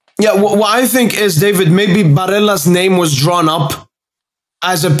 Yeah, what I think is, David, maybe Barella's name was drawn up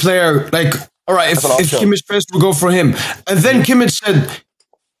as a player. Like, all right, if Kimmich plays, we'll go for him. And then Kimmich said,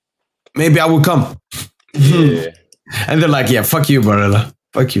 maybe I will come. Yeah. And they're like, yeah, fuck you, Barella.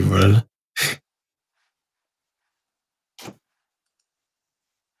 Fuck you, Barella.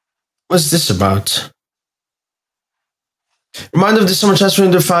 What's this about? Reminder of the summer transfer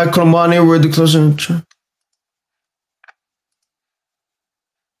in the 5 Colomani were the closing.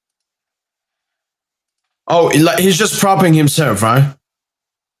 Oh, he's just propping himself, right?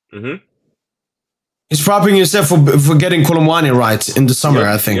 Mm-hmm. He's propping himself for getting Colomani right in the summer,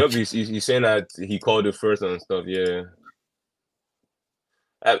 I think. Yep, he's saying that he called it first and stuff, yeah.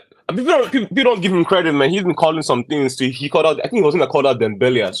 People don't give him credit, man. He's been calling some things too. He called out, I think he was going to call out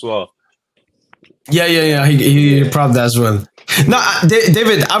Dembele as well. Yeah. He propped that as well. Now,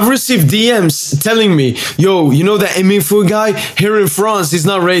 David, I've received DMs telling me, yo, you know that Emin Fou guy here in France, he's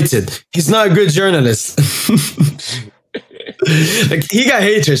not rated. He's not a good journalist. Like he got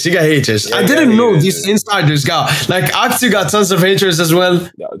haters. Yeah, I didn't know these insiders got like Actu got tons of haters as well.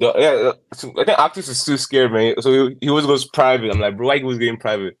 Yeah, so I think Actus is too scared, man. So he always goes private. I'm like, bro, why he was getting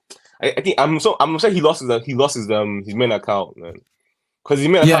private? I think I'm saying he lost his main account, man. Because his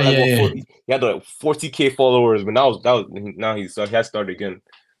main account he had like 40K followers, but now he has started again.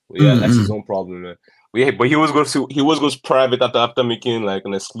 But yeah, that's his own problem, man. But he was goes private after making like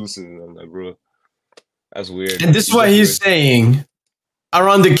an exclusive. I'm like, bro, that's weird. And this is what he's saying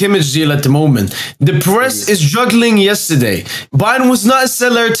around the Kimmich deal at the moment. The press is juggling yesterday. Bayern was not a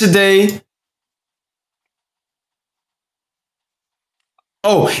seller today.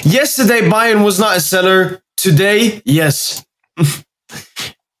 Oh, yesterday Bayern was not a seller. Today, yes.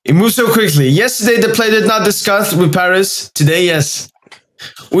 It moves so quickly. Yesterday the play did not discuss with Paris. Today, yes.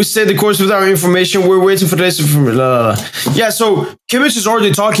 We stayed the course with our information. We're waiting for this. Yeah, so Kimmich is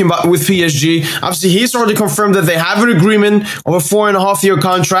already talking about with PSG. Obviously, he's already confirmed that they have an agreement of a 4.5-year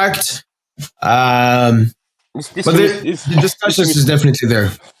contract. But the discussions is definitely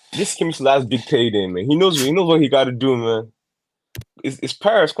there. This Kimmich's last big payday, man. He knows what he got to do, man. It's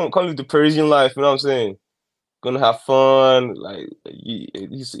Paris. Come live the Parisian life. You know what I'm saying? Gonna have fun. Like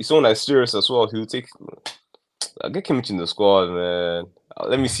he's someone that's serious as well. He'll take. I'll get Kimmich in the squad, man.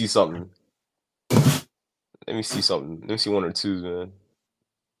 Let me see something. Let me see one or two, man.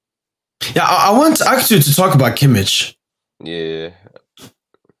 Yeah, I want actually to talk about Kimmich. Yeah.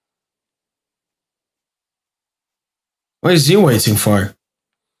 What is he waiting for?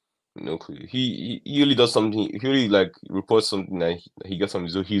 No clue. He really does something. He really like reports something that he gets from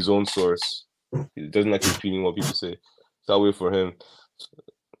his own source. He doesn't like repeating what people say. It's that way for him.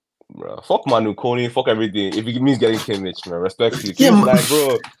 Bro, fuck Manu Kone, fuck everything. If it means getting Kimmich, man, respectfully. Yeah, like,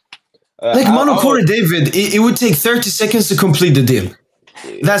 bro. Like Manu Kone, David, it would take 30 seconds to complete the deal.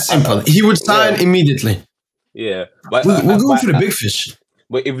 That's simple. He would sign immediately. Yeah, but we're going for the big fish.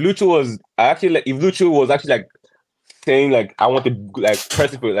 But if Lucho was actually like saying like I want to like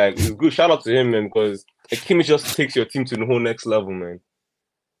press it for like it's good. Shout out to him, man, because Kimmich just takes your team to the whole next level, man.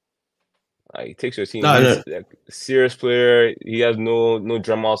 He takes your team. He's like a serious player. He has no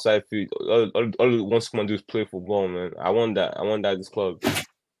drama outside field. All he wants to come and do is play football, man. I want that at this club.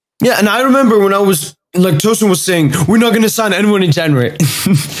 Yeah, and I remember when I was like Tosin was saying, we're not going to sign anyone in January.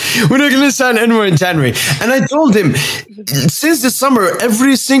 We're not going to sign anyone in January. And I told him, since the summer,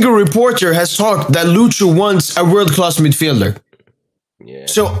 every single reporter has talked that Lucho wants a world-class midfielder. Yeah.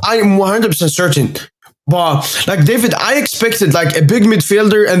 So I am 100% certain. But like David, I expected like a big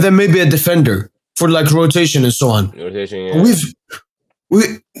midfielder and then maybe a defender for like rotation and so on. Rotation, yeah.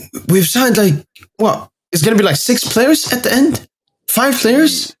 We've signed like what? It's going to be like 6 players at the end? 5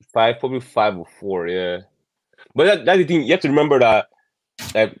 players? Probably 5 or 4, yeah. But that's the thing. You have to remember that,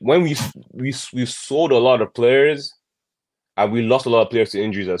 like, when we sold a lot of players, and we lost a lot of players to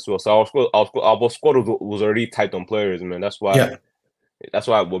injuries as well. So our squad was already tight on players, man. That's why. Yeah. That's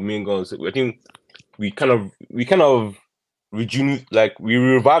why what me and Guns. I think we kind of we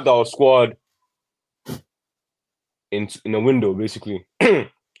revived our squad in a window basically, and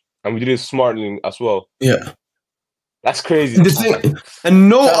we did it smartly as well. Yeah. That's crazy. And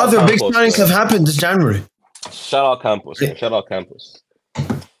no other big signings have happened this January. Shout out Campos. Man. Shout out Campos.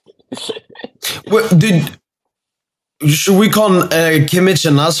 Should we call Kimmich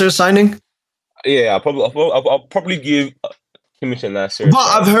and Nasser signing? Yeah, I'll probably give Kimmich and Nasser. But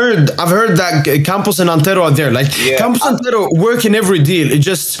I've heard that Campos and Antero are there. Like Campos and Antero work in every deal. It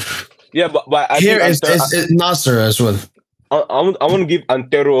just but I here is Nasser as well. I want to give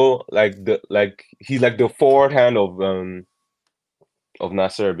Antero he's like the forward hand of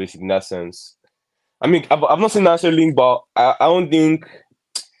Nasser, basically in that sense. I mean, I've not seen Nasser link, but I don't think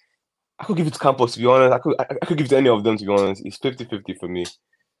I could give it to Campos, to be honest. I could give it to any of them, to be honest. It's 50-50 for me.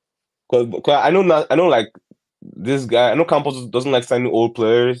 Cause I know like this guy. I know Campos doesn't like signing old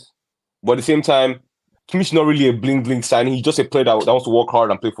players, but at the same time, Kimmich not really a bling bling signing. He's just a player that wants to work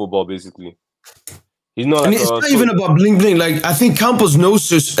hard and play football, basically. He's not. And it's not even about bling bling. Like I think Campos knows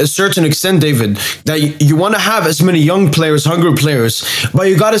to a certain extent, David, that you want to have as many young players, hungry players, but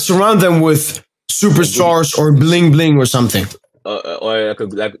you got to surround them with superstars or bling bling or something. Or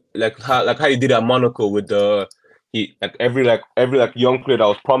like how he did at Monaco with every young player that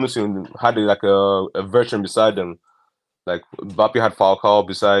was promising had a veteran beside them. Like Mbappe had Falcao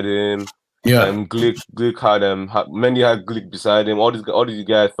beside him. Yeah, Glick had Mendy had Glick beside him. All these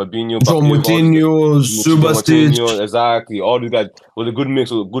guys, Fabinho, João Moutinho, Subasic, exactly. All these guys was a good mix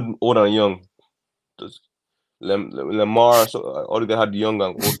of good old and young. Lamar, so all these guys had the young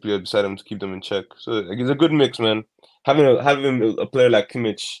and old players beside them to keep them in check. So it's a good mix, man. Having a player like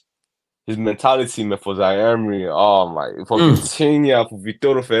Kimmich, his mentality, man, for Zaire Emery, oh my, for Vitinha, for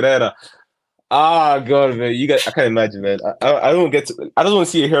Vitor Ferreira. Ah, God, man, I can't imagine, man. I don't just want to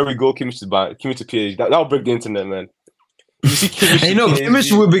see a here we go Kimmich to PSG. That'll break the internet, man. You see Kimmich.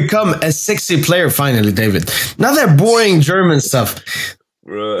 Kimmich will become a sexy player finally, David. Not that boring German stuff.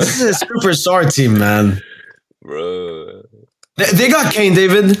 Bro. This is a superstar team, man. Bro. They got Kane,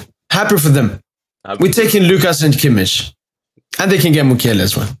 David. Happy for them. We're taking Lucas and Kimmich. And they can get Mukiele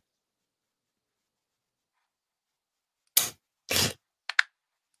as well.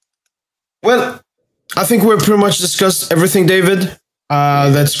 Well, I think we've pretty much discussed everything, David,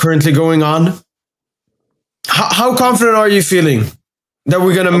 that's currently going on. How confident are you feeling that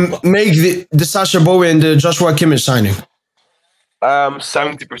we're going to make the Sacha Boey and the Joshua Kimmich signing?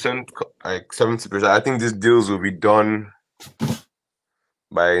 70%, like 70%. I think these deals will be done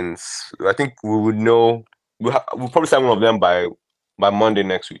by, I think we would know, we'll probably sign one of them by Monday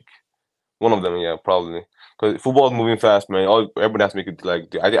next week. One of them, yeah, probably. Because football's moving fast, man. Everybody has to make it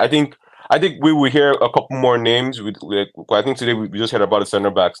like, I think we will hear a couple more names. I think today we just heard about the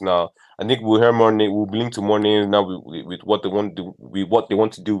center backs now. I think we'll hear more names. We'll be linked to more names now with what they want to do, what they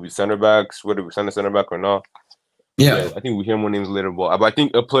want to do with center backs, whether we sign a center back or not. Yeah, I think we'll hear more names later. But I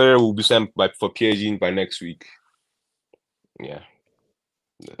think a player will be signed for PSG by next week. Yeah,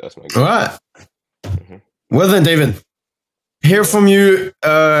 that's my guess. All right. Well then, David, hear from you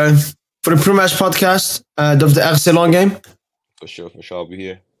for the pre-match podcast of the RC Long game. For sure, I'll be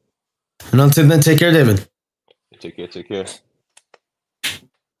here. And until then, take care, David. Take care.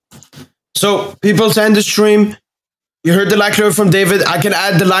 So, people to end the stream. You heard the likelihood from David. I can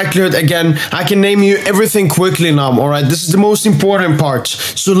add the likelihood again. I can name you everything quickly now, all right? This is the most important part.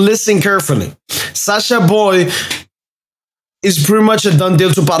 So listen carefully. Sacha Boey is pretty much a done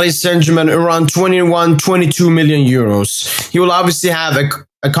deal to Paris Saint-Germain, around 21, 22 million euros. He will obviously have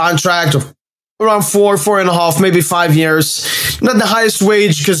a contract of around 4.5, maybe 5 years. Not the highest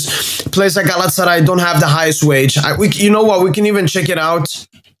wage, because players like Galatasaray don't have the highest wage. You know what? We can even check it out.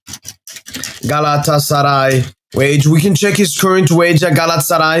 Galatasaray wage. We can check his current wage at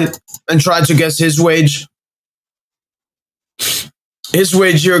Galatasaray and try to guess his wage. His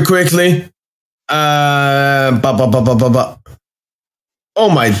wage here quickly. Oh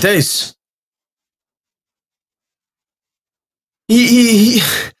my days. He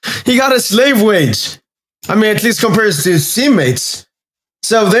got a slave wage. I mean, at least compared to his teammates.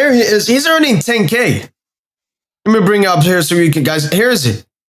 So there he is. He's earning 10K. Let me bring it up here so you can guys. Here's it.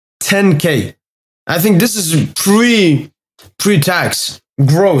 10K. I think this is pre-tax,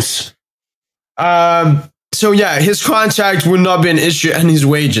 gross. So yeah, his contract will not be an issue and his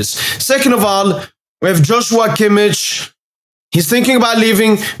wages. Second of all, we have Joshua Kimmich. He's thinking about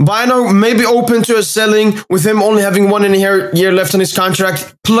leaving. Bayern may be open to a selling with him only having 1.5 year left on his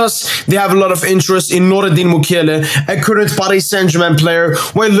contract. Plus, they have a lot of interest in Noureddin Mukiele, a current Paris Saint-Germain player,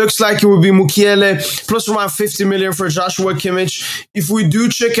 where it looks like it will be Mukiele plus around 50 million for Joshua Kimmich. If we do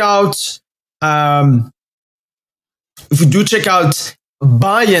check out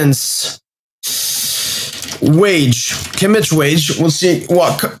Bayern's wage, Kimmich wage, we'll see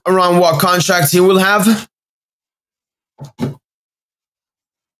around what contract he will have.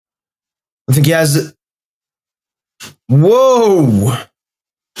 I think he has. Whoa!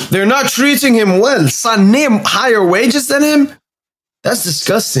 They're not treating him well. Sané higher wages than him? That's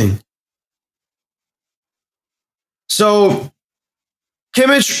disgusting. So,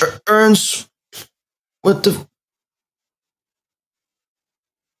 Kimmich earns. What the?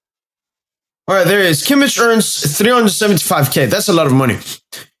 All right, there it is. Kimmich earns 375K. That's a lot of money.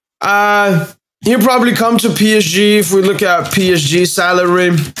 He'll probably come to PSG if we look at PSG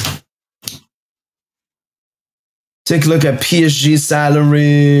salary. Take a look at PSG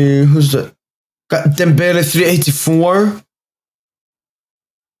salary. Who's the? Got Dembele 384.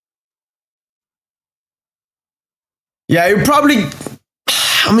 Yeah, you probably.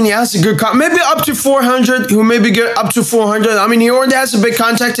 I mean, he has a good maybe up to 400. He'll maybe get up to 400. I mean, he already has a big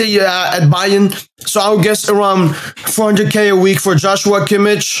contract at Bayern, so I would guess around 400K a week for Joshua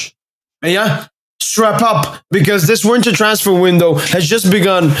Kimmich. And yeah, strap up because this winter transfer window has just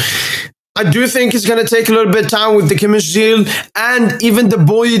begun. I do think it's going to take a little bit of time with the Kimmich deal and even the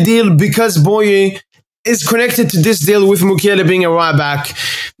Boey deal, because Boey is connected to this deal with Mukiele being a right back.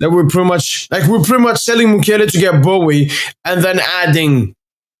 That we're pretty much selling Mukiele to get Boey and then adding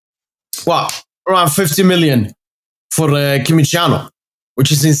around 50 million for Kimmichiano,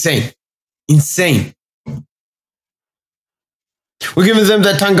 which is insane. Insane. We're giving them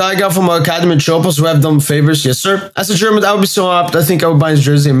that Tangaiga from our academy Chopas who have done favors. Yes, sir. As a German, I would be so up. I think I would buy his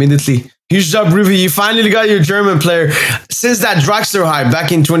jersey immediately. Huge job, Ruby. You finally got your German player since that Draxler hype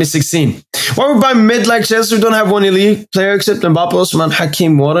back in 2016. Why we buy mid like Chelsea? We don't have one elite player except Mbappe, Osman,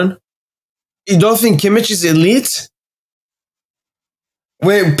 Hakim, Warren. You don't think Kimmich is elite?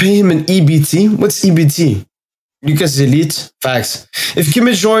 Wait, pay him an EBT? What's EBT? Lucas is elite? Facts. If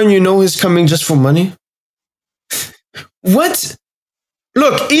Kimmich join, you know he's coming just for money? What?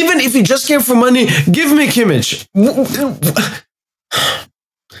 Look, even if he just came for money, give me Kimmich.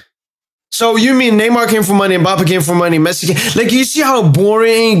 So you mean Neymar came for money, Mbappe came for money, Messi came... Like, you see how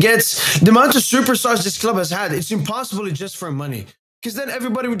boring it gets? The amount of superstars this club has had, it's impossible just for money. Because then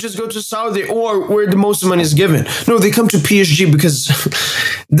everybody would just go to Saudi or where the most money is given. No, they come to PSG because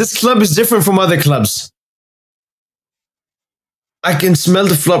this club is different from other clubs. I can smell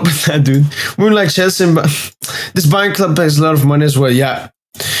the flop with that, dude. We're like Chelsea, but this Bayern club pays a lot of money as well, yeah.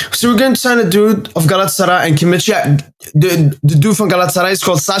 So we're going to sign a dude of Galatasaray and Kimmich. Yeah, the dude from Galatasaray is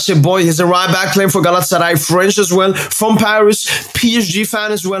called Sacha Boey. He's a right back playing for Galatasaray, French as well, from Paris, PSG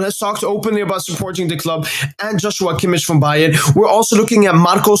fan as well, has talked openly about supporting the club, and Joshua Kimmich from Bayern. We're also looking at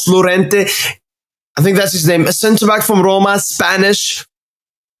Marcos Llorente. I think that's his name. A centre-back from Roma, Spanish.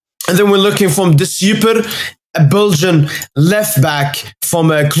 And then we're looking from De Super, a Belgian left-back from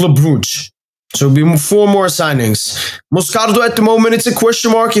Club Brugge. So it'll be 4 more signings. Moscardo at the moment, it's a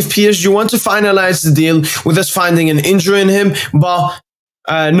question mark if PSG want to finalize the deal with us finding an injury in him, but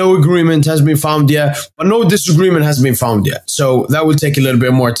no agreement has been found yet. But no disagreement has been found yet. So that will take a little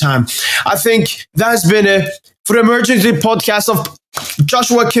bit more time. I think that has been it. for the emergency podcast of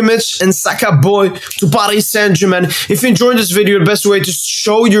Joshua Kimmich and Sacha Boey to Paris Saint-Germain. If you enjoyed this video, the best way to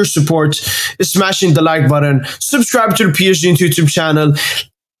show your support is smashing the like button. Subscribe to the PSG YouTube channel.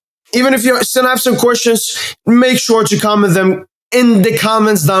 Even if you still have some questions, make sure to comment them in the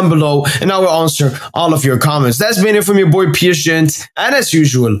comments down below, and I will answer all of your comments. That's been it from your boy PSG, and as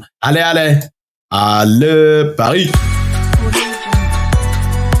usual, allez, Paris.